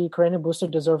think Carreño Busta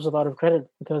deserves a lot of credit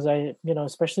because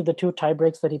especially the 2 tie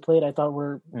breaks that he played, I thought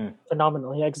were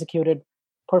phenomenal. He executed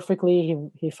perfectly.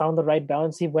 He found the right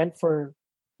balance. He went for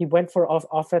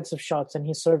offensive shots, and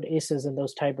he served aces in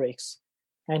those tie breaks.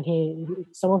 And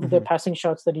some of the passing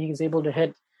shots that he was able to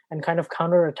hit and kind of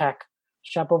counterattack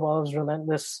Shapovalov's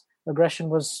relentless aggression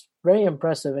was very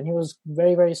impressive, and he was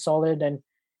very, very solid, and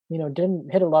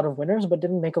didn't hit a lot of winners but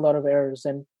didn't make a lot of errors.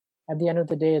 And at the end of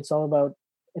the day, it's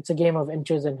a game of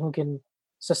inches and who can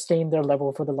sustain their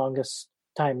level for the longest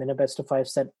time in a best of 5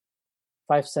 set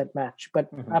match. But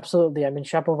absolutely,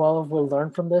 Shapovalov will learn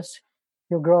from this.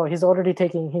 He'll grow. He's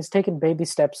taken baby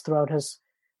steps throughout his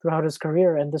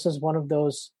career, and this is one of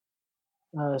those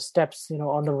steps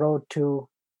on the road to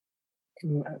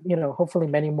hopefully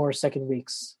many more second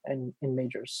weeks and in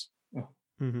majors.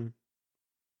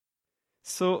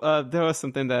 So there was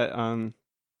something that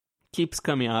keeps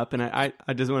coming up, and I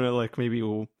just want to maybe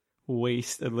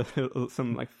waste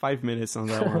some 5 minutes on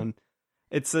that one.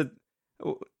 It's a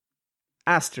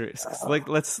asterisks.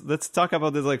 Let's talk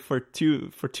about this for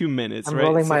 2 minutes. I'm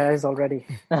rolling my eyes already.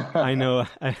 I know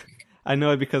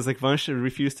it because Vansh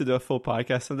refused to do a full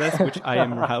podcast on this, which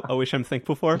I wish I'm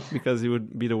thankful for because it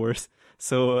would be the worst.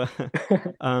 So,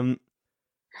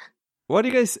 what do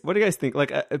you guys think?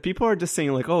 People are just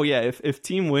saying oh yeah, if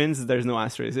team wins, there's no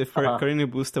asterisk. If Carreño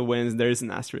Busta wins, there's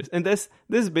an asterisk, and this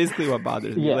is basically what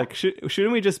bothers me.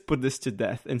 Shouldn't we just put this to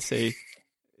death and say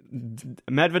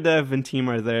Medvedev and team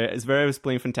are there? Zverev is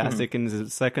playing fantastic in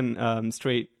his second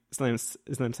straight Slam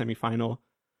semifinal.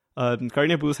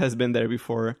 Carreño Busta has been there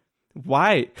before.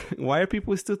 Why are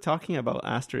people still talking about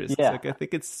asterisks? I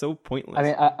think it's so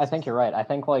pointless. I think you're right. I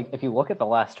think if you look at the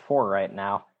last 4 right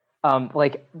now,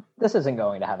 this isn't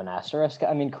going to have an asterisk.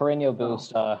 Carreño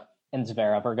Busta and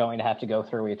Zverev are going to have to go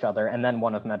through each other, and then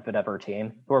one of Medvedev or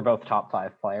team, who are both top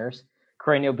 5 players.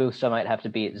 Carreño Busta might have to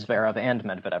beat Zverev and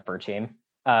Medvedev per team.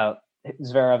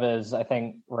 Zverev is, I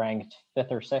think, ranked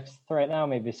 5th or 6th right now,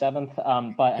 maybe 7th.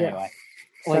 But anyway.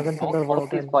 Seventh in the All world. of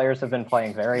these players have been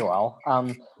playing very well.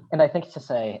 And I think to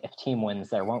say if team wins,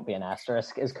 there won't be an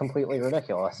asterisk is completely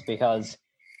ridiculous because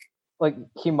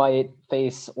he might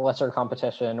face lesser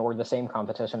competition or the same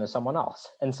competition as someone else.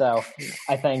 And so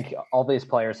I think all these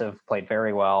players have played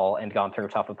very well and gone through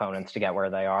tough opponents to get where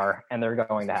they are. And they're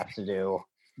going to have to do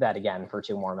that again for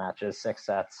 2 more matches, 6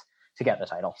 sets to get the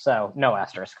title. So no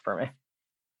asterisk for me.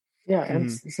 Yeah, and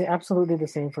it's absolutely the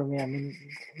same for me. I mean,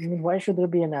 why should there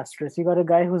be an asterisk? You got a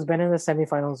guy who's been in the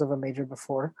semifinals of a major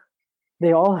before.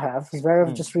 They all have.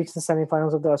 Zverev just reached the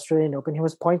semifinals of the Australian Open. He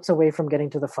was points away from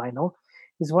getting to the final.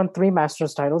 He's won 3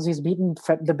 Masters titles. He's beaten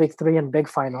the big 3 in big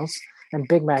finals and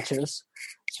big matches.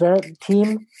 Zverev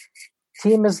team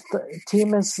is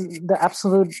the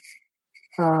absolute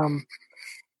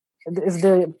is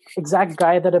the exact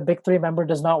guy that a big 3 member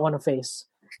does not want to face.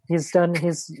 He's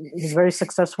very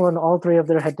successful in all 3 of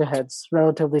their head-to-heads,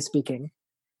 relatively speaking,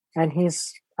 and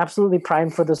he's absolutely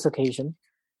primed for this occasion.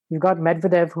 You've got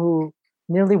Medvedev, who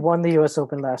nearly won the U.S.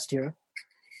 Open last year,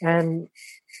 and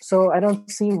so I don't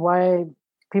see why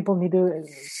people need to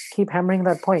keep hammering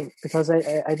that point, because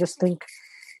I just think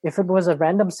if it was a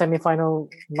random semifinal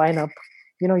lineup,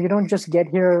 you don't just get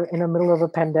here in the middle of a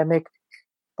pandemic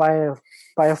by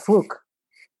a fluke.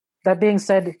 That being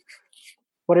said,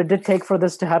 what it did take for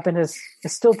this to happen is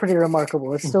still pretty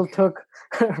remarkable. It still took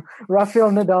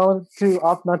Rafael Nadal to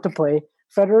opt not to play,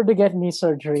 Federer to get knee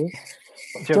surgery,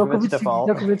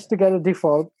 Djokovic to get a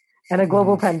default, and a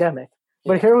global pandemic.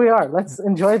 But here we are. Let's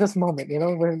enjoy this moment.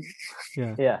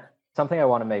 Yeah. Something I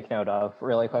want to make note of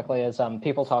really quickly is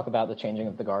people talk about the changing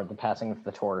of the guard, the passing of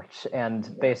the torch,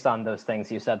 and based on those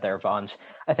things you said there, Vanj,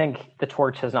 I think the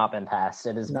torch has not been passed.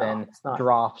 It has been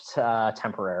dropped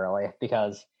temporarily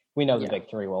because we know the big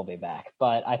 3 will be back.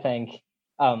 But I think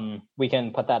we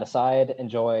can put that aside,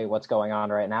 enjoy what's going on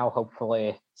right now,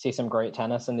 hopefully see some great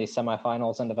tennis in these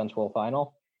semifinals and eventual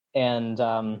final, and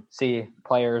see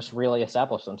players really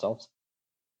establish themselves.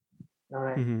 All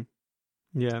right. Mm-hmm.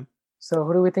 Yeah. So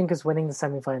who do we think is winning the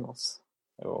semifinals?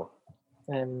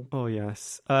 Oh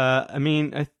yes. I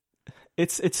mean,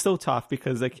 it's so tough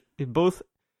because both.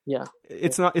 Yeah.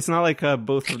 It's not like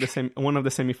both of one of the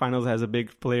semifinals has a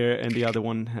big player and the other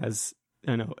one has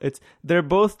they're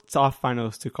both tough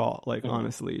finals to call.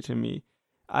 Honestly, to me,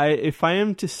 if I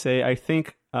am to say, I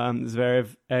think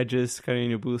Zverev edges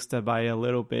Carreño Busta by a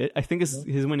little bit. I think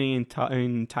he's winning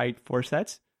in tight 4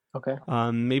 sets. Okay.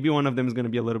 Maybe one of them is going to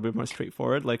be a little bit more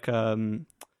straightforward, like the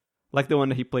one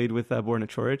that he played with Borna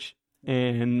Coric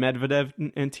and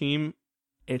Medvedev and team.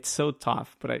 It's so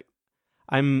tough, but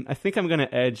I think I'm going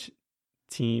to edge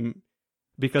team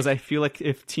because I feel like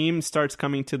if team starts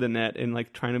coming to the net and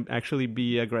trying to actually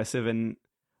be aggressive and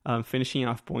finishing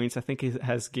off points, I think he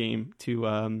has game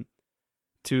to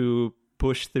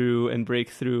push through and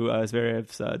break through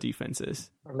Zverev's defenses.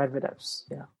 Or Medvedev's,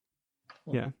 yeah.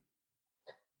 Yeah.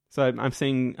 So I'm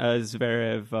saying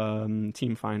Zverev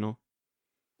team final.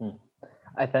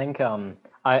 I think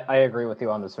I agree with you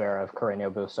on the Zverev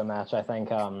Carreño Busta match. I think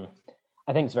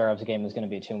Zverev's game is going to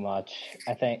be too much.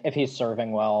 I think if he's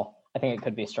serving well, I think it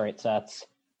could be straight sets.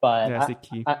 But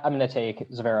I'm going to take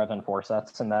Zverev in 4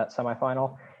 sets in that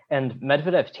semifinal. And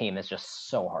Medvedev team is just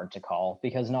so hard to call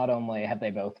because not only have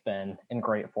they both been in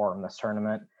great form this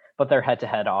tournament, but their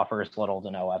head-to-head offers little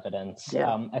to no evidence.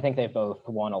 Yeah. I think they both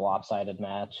won a lopsided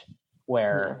match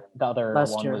where the other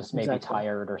one was maybe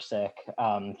tired or sick.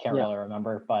 Can't really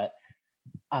remember, but...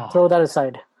 throw that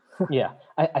aside. Yeah.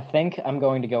 I think I'm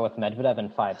going to go with Medvedev in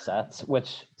 5 sets,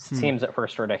 which seems at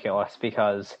first ridiculous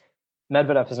because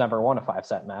Medvedev has never won a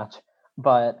 5-set match.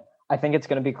 But I think it's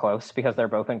going to be close because they're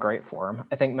both in great form.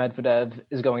 I think Medvedev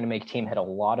is going to make team hit a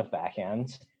lot of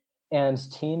backhands. And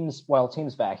team's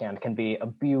backhand can be a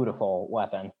beautiful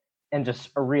weapon and just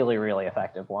a really, really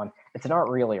effective one. It's not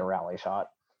really a rally shot.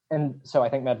 And so I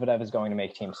think Medvedev is going to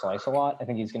make team slice a lot. I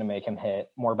think he's going to make him hit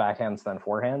more backhands than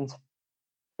forehands.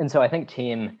 And so I think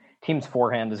team's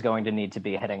forehand is going to need to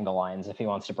be hitting the lines if he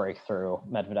wants to break through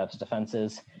Medvedev's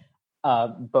defenses.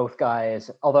 Both guys,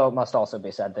 although it must also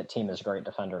be said that team is a great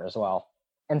defender as well.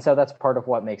 And so that's part of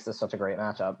what makes this such a great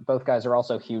matchup. Both guys are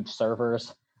also huge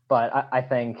servers, but I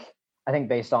think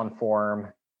based on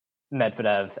form,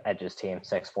 Medvedev edges team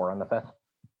 6-4 on the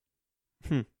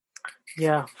 5th.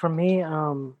 Yeah, for me,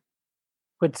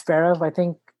 with Zverev, I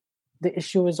think the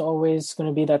issue is always going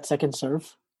to be that second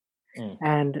serve.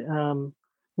 And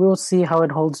we'll see how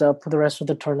it holds up for the rest of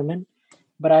the tournament.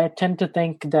 But I tend to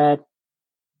think that,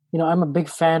 I'm a big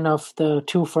fan of the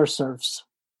 2 first serves,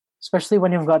 especially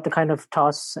when you've got the kind of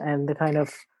toss and the kind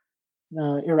of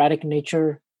erratic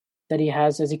nature that he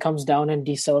has as he comes down and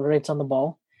decelerates on the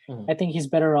ball. I think he's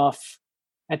better off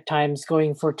at times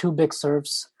going for two big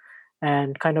serves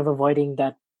and kind of avoiding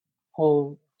that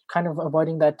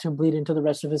to bleed into the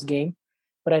rest of his game.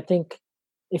 But I think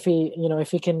if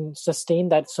he can sustain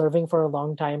that serving for a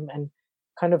long time and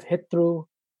kind of hit through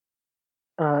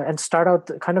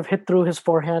hit through his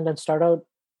forehand and start out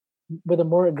with a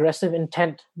more aggressive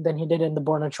intent than he did in the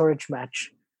Borna Coric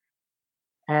match,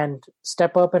 and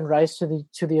step up and rise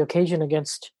to the occasion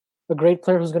against a great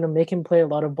player who's going to make him play a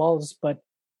lot of balls, but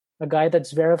a guy that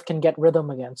Zverev can get rhythm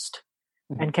against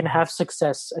and can have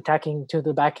success attacking to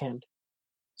the backhand.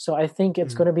 So I think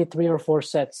it's going to be 3 or 4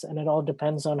 sets, and it all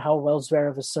depends on how well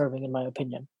Zverev is serving, in my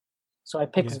opinion. So I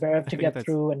picked Zverev to get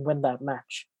through and win that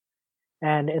match.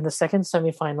 And in the second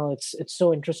semifinal, it's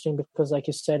so interesting because, like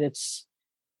you said, it's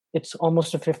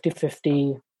almost a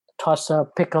 50-50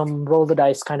 toss-up, pick 'em, roll the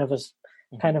dice kind of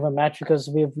a match, because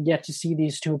we've yet to see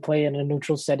these two play in a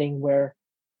neutral setting where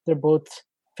they're both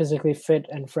physically fit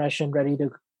and fresh and ready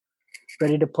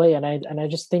to play. And I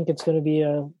just think it's going to be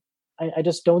I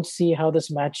just don't see how this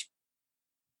match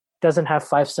doesn't have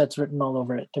 5 sets written all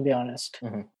over it, to be honest.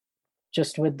 Mm-hmm.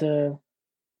 Just with the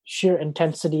sheer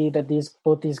intensity that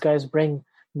both these guys bring.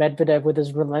 Medvedev with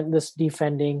his relentless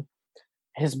defending,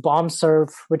 his bomb serve,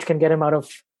 which can get him out of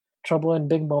trouble in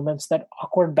big moments, that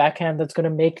awkward backhand that's going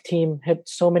to make team hit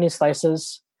so many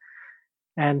slices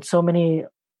and so many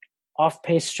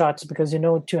off-pace shots, because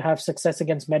to have success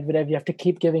against Medvedev, you have to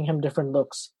keep giving him different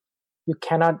looks. You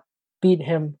cannot beat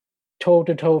him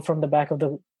toe-to-toe from the back of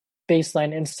the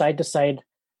baseline and side-to-side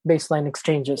baseline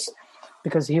exchanges,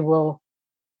 because he will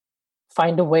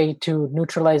find a way to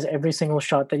neutralize every single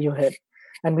shot that you hit.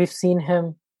 And we've seen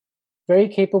him very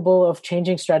capable of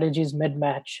changing strategies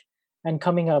mid-match and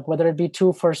coming up, whether it be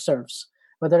 2 first serves,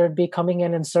 whether it be coming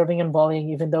in and serving and volleying,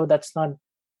 even though that's not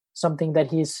something that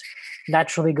he's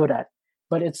naturally good at,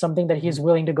 but it's something that he's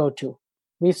willing to go to.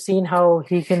 We've seen how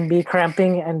he can be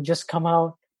cramping and just come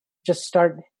out, just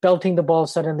start belting the ball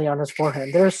suddenly on his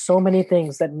forehand. There are so many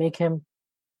things that make him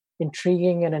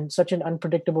intriguing and such an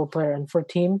unpredictable player. And for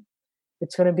team,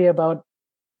 it's going to be about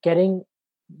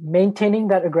maintaining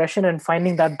that aggression and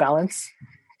finding that balance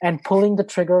and pulling the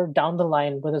trigger down the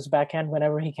line with his backhand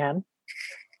whenever he can,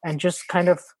 and just kind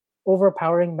of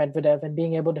overpowering Medvedev and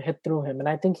being able to hit through him. And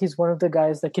I think he's one of the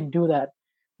guys that can do that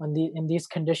in these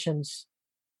conditions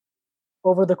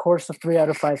over the course of 3 out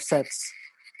of 5 sets.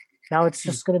 Now it's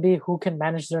just going to be who can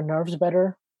manage their nerves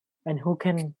better and who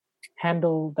can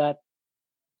handle that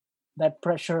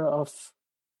pressure of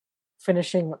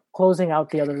closing out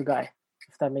the other guy,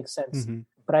 if that makes sense. Mm-hmm.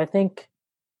 But I think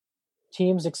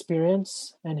team's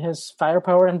experience and his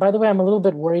firepower, and by the way, I'm a little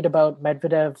bit worried about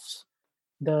Medvedev's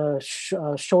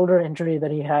shoulder injury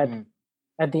that he had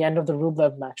at the end of the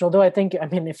Rublev match. Although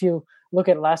if you look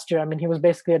at last year, he was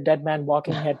basically a dead man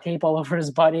walking. He had tape all over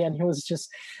his body, and he was just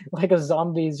like a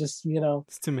zombie,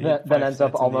 that ends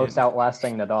up almost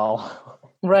outlasting Nadal.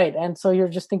 Right. And so you're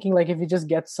just thinking, like, if you just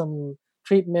get some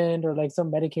treatment or like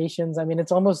some medications,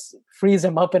 it's almost frees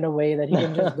him up in a way that he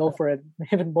can just go for it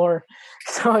even more.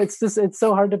 So it's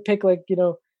so hard to pick,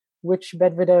 which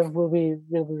Medvedev will we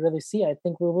really see. I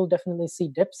think we will definitely see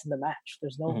dips in the match.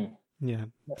 There's no... Mm-hmm. Yeah.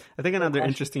 I think another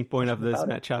interesting point of this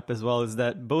matchup as well is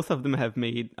that both of them have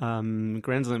made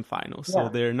Grand Slam finals. So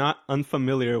they're not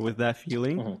unfamiliar with that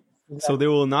feeling. Mm-hmm. Exactly. So they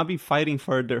will not be fighting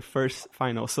for their first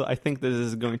final. So I think this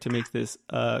is going to make this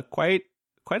quite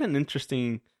an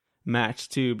interesting match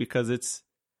too, because it's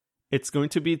going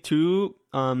to be two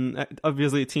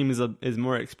obviously team is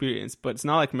more experienced, but it's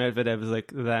not like Medvedev is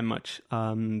like that much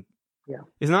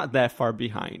is not that far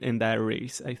behind in that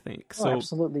race, I think. So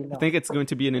absolutely no. I think it's going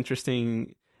to be an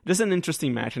interesting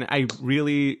match, and I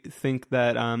really think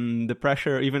that the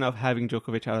pressure even of having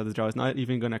Djokovic out of the draw is not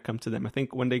even going to come to them. I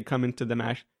think when they come into the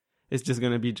match, it's just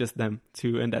going to be just them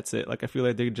two, and that's it. Like, I feel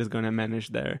like they're just going to manage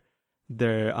their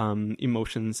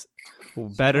emotions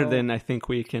better than I think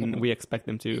we expect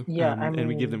them to. And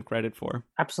we give them credit for.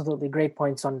 Absolutely, great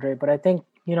points, Andre. But I think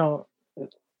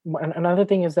another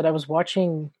thing is that I was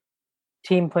watching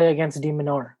team play against de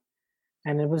Minaur,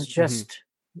 and it was just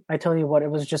I tell you what,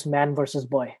 it was just man versus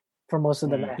boy for most of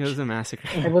the match. It was a massacre.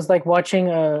 It was like watching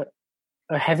a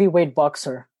heavyweight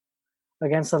boxer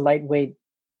against a lightweight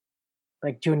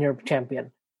junior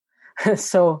champion.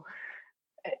 So,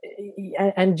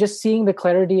 and just seeing the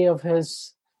clarity and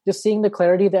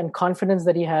confidence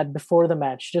that he had before the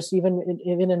match, just even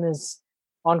in his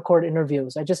on-court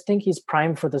interviews, I just think he's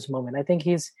primed for this moment. I think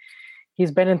he's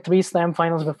been in 3 slam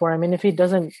finals before.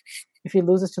 If he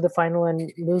loses to the final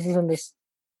and loses in this,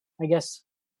 I guess,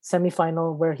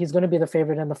 semi-final where he's going to be the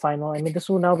favorite in the final, this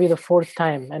will now be the 4th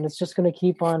time, and it's just going to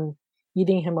keep on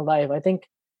eating him alive. I think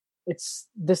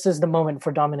this is the moment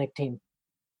for Dominic Thiem.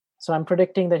 So I'm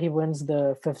predicting that he wins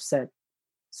the fifth set,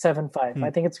 7-5.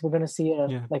 I think we're going to see a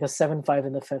 7-5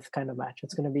 in the fifth kind of match.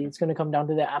 It's going to come down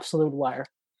to the absolute wire.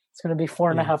 It's going to be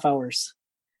 4.5 hours.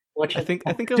 Watch it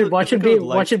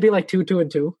be like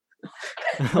 2-2-2.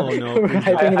 Oh no!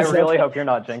 I really hope you're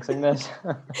not jinxing this.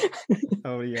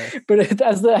 Oh yeah. But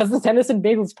as the Tennis and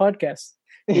Bagels podcast,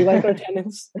 we like our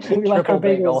tennis, we like our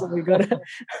bagels.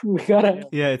 We gotta.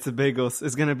 Yeah, it's a bagels.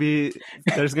 There's gonna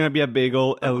be a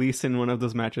bagel at least in one of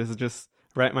those matches. Just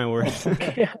write my words.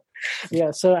 Yeah.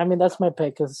 So I mean, that's my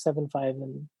pick is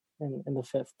 7-5 in the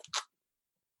fifth,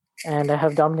 and I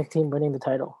have Dominic Thiem winning the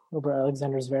title over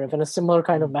Alexander Zverev in a similar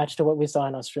kind of match to what we saw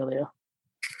in Australia.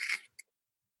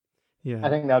 Yeah, I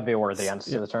think that would be a worthy end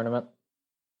to the tournament.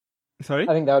 Sorry?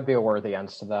 I think that would be a worthy end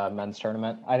to the men's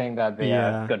tournament. I think that'd be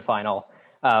a good final.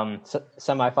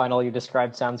 Semi-final you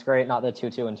described sounds great. Not the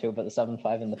 2-2-2, but the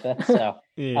 7-5 in the fifth. So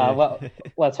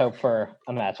let's hope for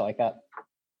a match like that.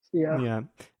 Yeah.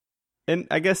 And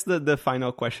I guess the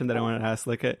final question that I want to ask,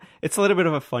 it's a little bit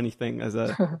of a funny thing, as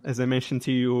I mentioned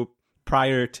to you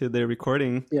prior to the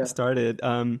recording started.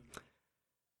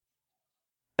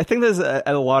 I think there's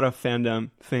a lot of fandom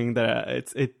thing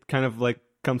that it kind of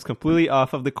comes completely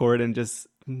off of the court and just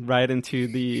right into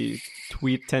the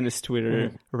tennis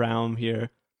Twitter realm here.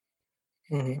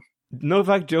 Mm-hmm.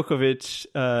 Novak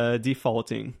Djokovic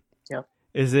defaulting. Yep.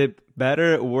 Is it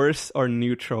better, worse, or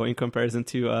neutral in comparison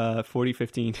to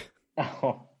 40-15?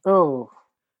 Oh,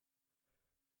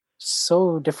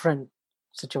 so different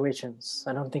situations.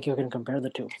 I don't think you can compare the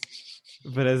two.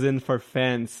 But as in for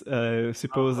fans,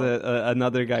 suppose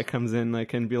another guy comes in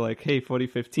and be like, "Hey,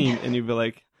 40-15," and you'd be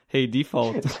like, "Hey,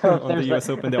 default on the U.S.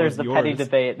 Open." That was yours. There's the petty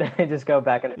debate. They just go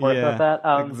back and forth with that.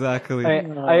 Exactly.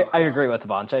 I agree with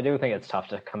Vanch. I do think it's tough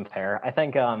to compare. I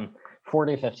think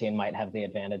 40-15 might have the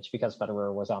advantage because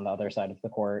Federer was on the other side of the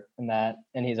court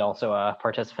and he's also a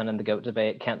participant in the GOAT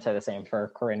debate. Can't say the same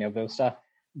for Carreño Busta,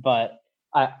 but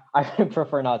I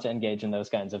prefer not to engage in those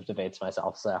kinds of debates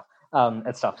myself. So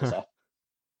it's tough to say.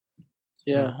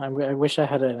 Yeah, I wish I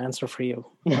had an answer for you,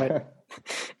 but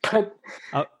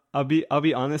I'll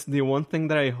be honest. The one thing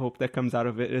that I hope that comes out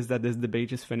of it is that this debate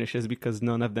just finishes because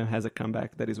none of them has a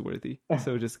comeback that is worthy.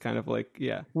 So just kind of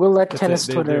we'll let tennis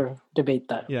Twitter debate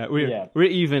that. Yeah, we're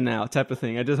even now, type of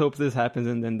thing. I just hope this happens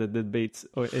and then the debate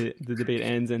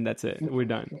ends and that's it. We're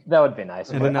done. That would be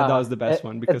nice. And then that was the best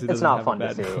one because it's not fun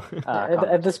to see.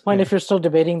 At this point, if you're still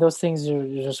debating those things,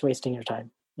 you're just wasting your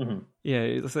time. Mm-hmm. Yeah,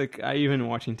 it's I even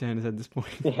watching tennis at this point.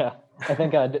 Yeah, I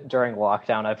think during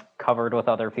lockdown I've covered with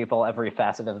other people every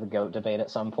facet of the GOAT debate at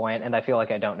some point, and I feel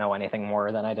like I don't know anything more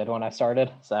than I did when I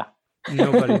started. So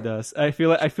nobody does. I feel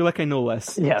like I know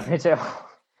less. Yeah, me too.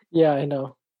 Yeah, I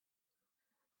know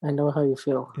how you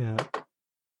feel. Yeah.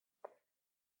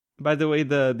 By the way,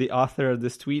 the author of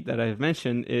this tweet that I've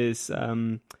mentioned is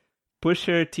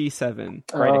Pusher T7.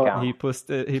 Great account.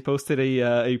 He posted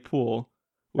a poll.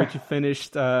 Which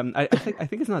finished. I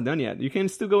think it's not done yet. You can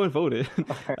still go and vote it.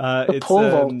 The poll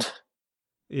vote.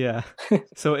 Yeah.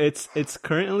 So it's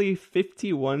currently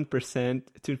 51%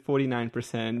 to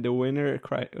 49%. The winner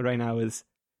right now is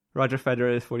Roger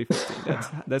Federer is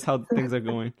 40-15. That's how things are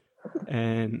going,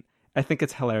 and I think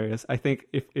it's hilarious. I think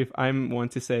if I'm one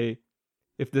to say,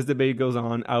 if this debate goes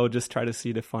on, I will just try to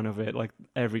see the fun of it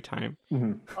every time.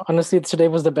 Mm-hmm. Honestly, today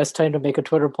was the best time to make a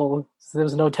Twitter poll. So there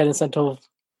was no tennis until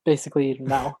basically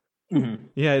now. Mm-hmm.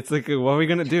 Yeah, it's what are we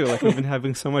gonna do? We've been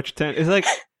having so much tennis. It's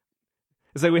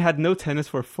like we had no tennis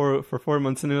for 4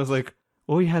 months, and it was oh,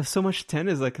 we have so much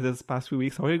tennis this past few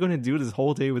weeks. How are we gonna do this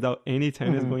whole day without any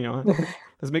tennis going on?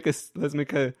 Let's make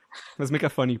a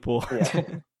funny poll. Yeah.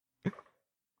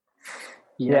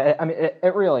 Yeah, I mean,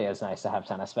 it really is nice to have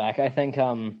tennis back. I think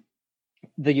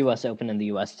the U.S. Open and the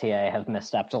USTA have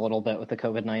misstepped a little bit with the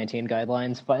COVID-19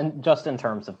 guidelines, but just in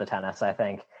terms of the tennis, I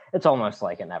think it's almost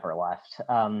like it never left.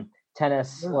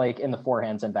 Tennis, in the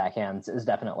forehands and backhands, is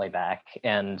definitely back,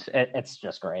 and it's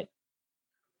just great.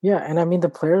 Yeah, and I mean the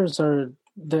players are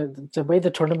the way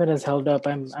the tournament is held up.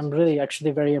 I'm really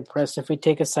actually very impressed. If we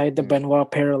take aside the Benoit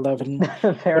pair 11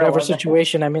 whatever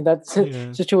situation, I mean that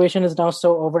situation is now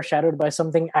so overshadowed by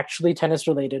something actually tennis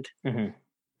related.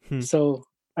 Mm-hmm. So.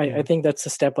 I think that's a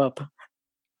step up.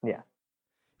 Yeah.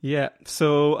 Yeah.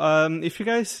 So if you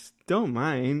guys don't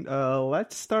mind,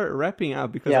 let's start wrapping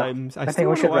up because I still think we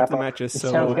want to should watch wrap the up. matches.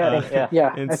 So Sounds good.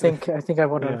 I think I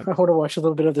want to watch a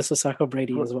little bit of this Osaka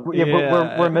Brady as well.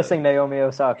 We're missing Naomi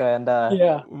Osaka, and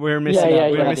we're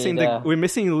missing Yeah. we're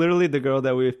missing literally the girl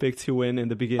that we picked to win in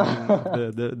the beginning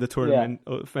of the tournament,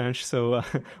 Vansh. So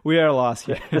we are lost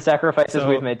here. The sacrifices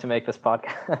we've made to make this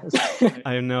podcast.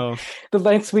 I know the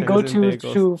lengths we go Tennis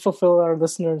and to fulfill our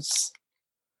listeners.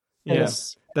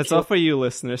 Yes. That's all for you,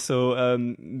 listeners. So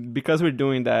because we're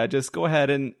doing that, just go ahead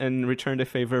and return the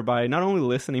favor by not only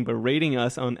listening, but rating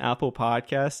us on Apple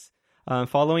Podcasts,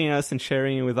 following us and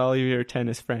sharing it with all of your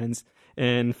tennis friends,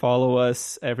 and follow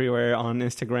us everywhere on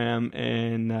Instagram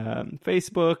and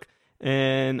Facebook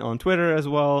and on Twitter as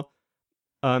well.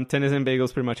 Tennis and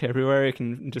Bagels pretty much everywhere. You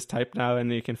can just type now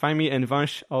and you can find me. And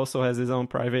Vansh also has his own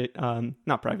private,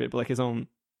 not private, but like his own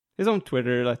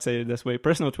Twitter, let's say it this way,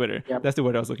 personal Twitter. Yep. That's the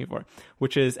word I was looking for,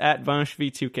 which is at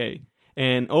VanshV2K.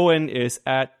 And Owen is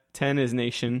at Tennis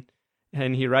Nation,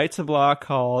 and he writes a blog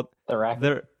called The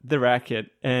Racket. The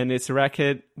Racket, and it's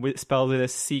Racket spelled with a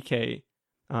CK.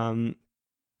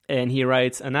 And he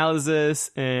writes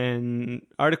analysis and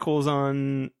articles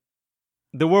on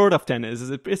the world of tennis.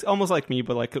 It's almost like me,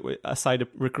 but like aside the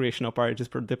recreational part,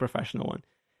 just the professional one.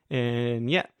 And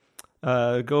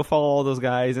go follow all those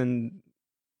guys and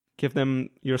give them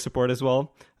your support as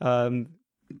well. And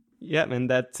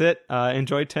that's it.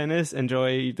 Enjoy tennis,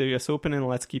 enjoy the US Open, and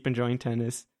let's keep enjoying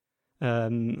tennis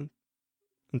until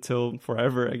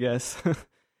forever, I guess.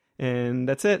 And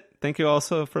that's it. Thank you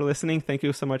also for listening. Thank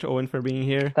you so much, Owen, for being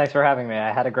here. Thanks for having me.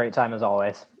 I had a great time as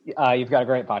always. You've got a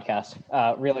great podcast.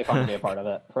 Really fun to be a part of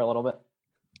it for a little bit.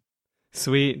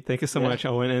 Sweet. Thank you so much,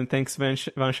 Owen. And thanks,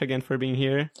 Vansh, again for being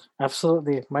here.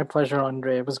 Absolutely. My pleasure,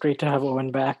 Andre. It was great to have Owen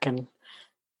back, and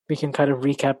we can kind of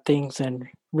recap things and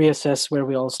reassess where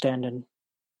we all stand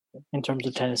in terms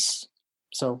of tennis.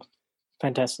 So,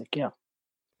 fantastic. Yeah.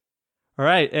 All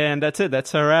right. And that's it.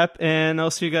 That's our wrap. And I'll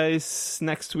see you guys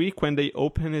next week when the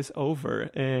Open is over.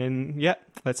 And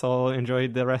let's all enjoy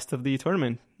the rest of the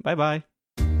tournament. Bye-bye.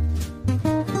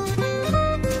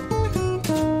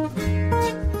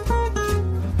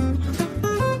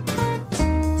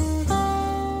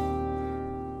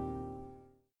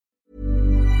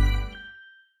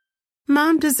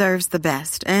 Mom deserves the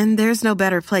best, and there's no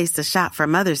better place to shop for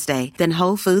Mother's Day than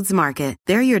Whole Foods Market.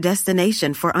 They're your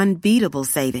destination for unbeatable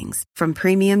savings, from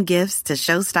premium gifts to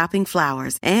show-stopping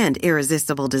flowers and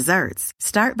irresistible desserts.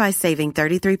 Start by saving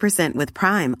 33% with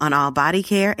Prime on all body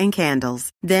care and candles.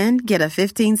 Then get a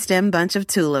 15-stem bunch of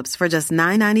tulips for just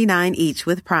 $9.99 each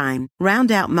with Prime.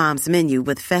 Round out Mom's menu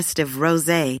with festive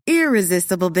rosé,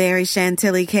 irresistible berry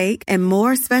chantilly cake, and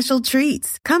more special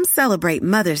treats. Come celebrate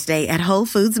Mother's Day at Whole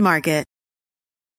Foods Market.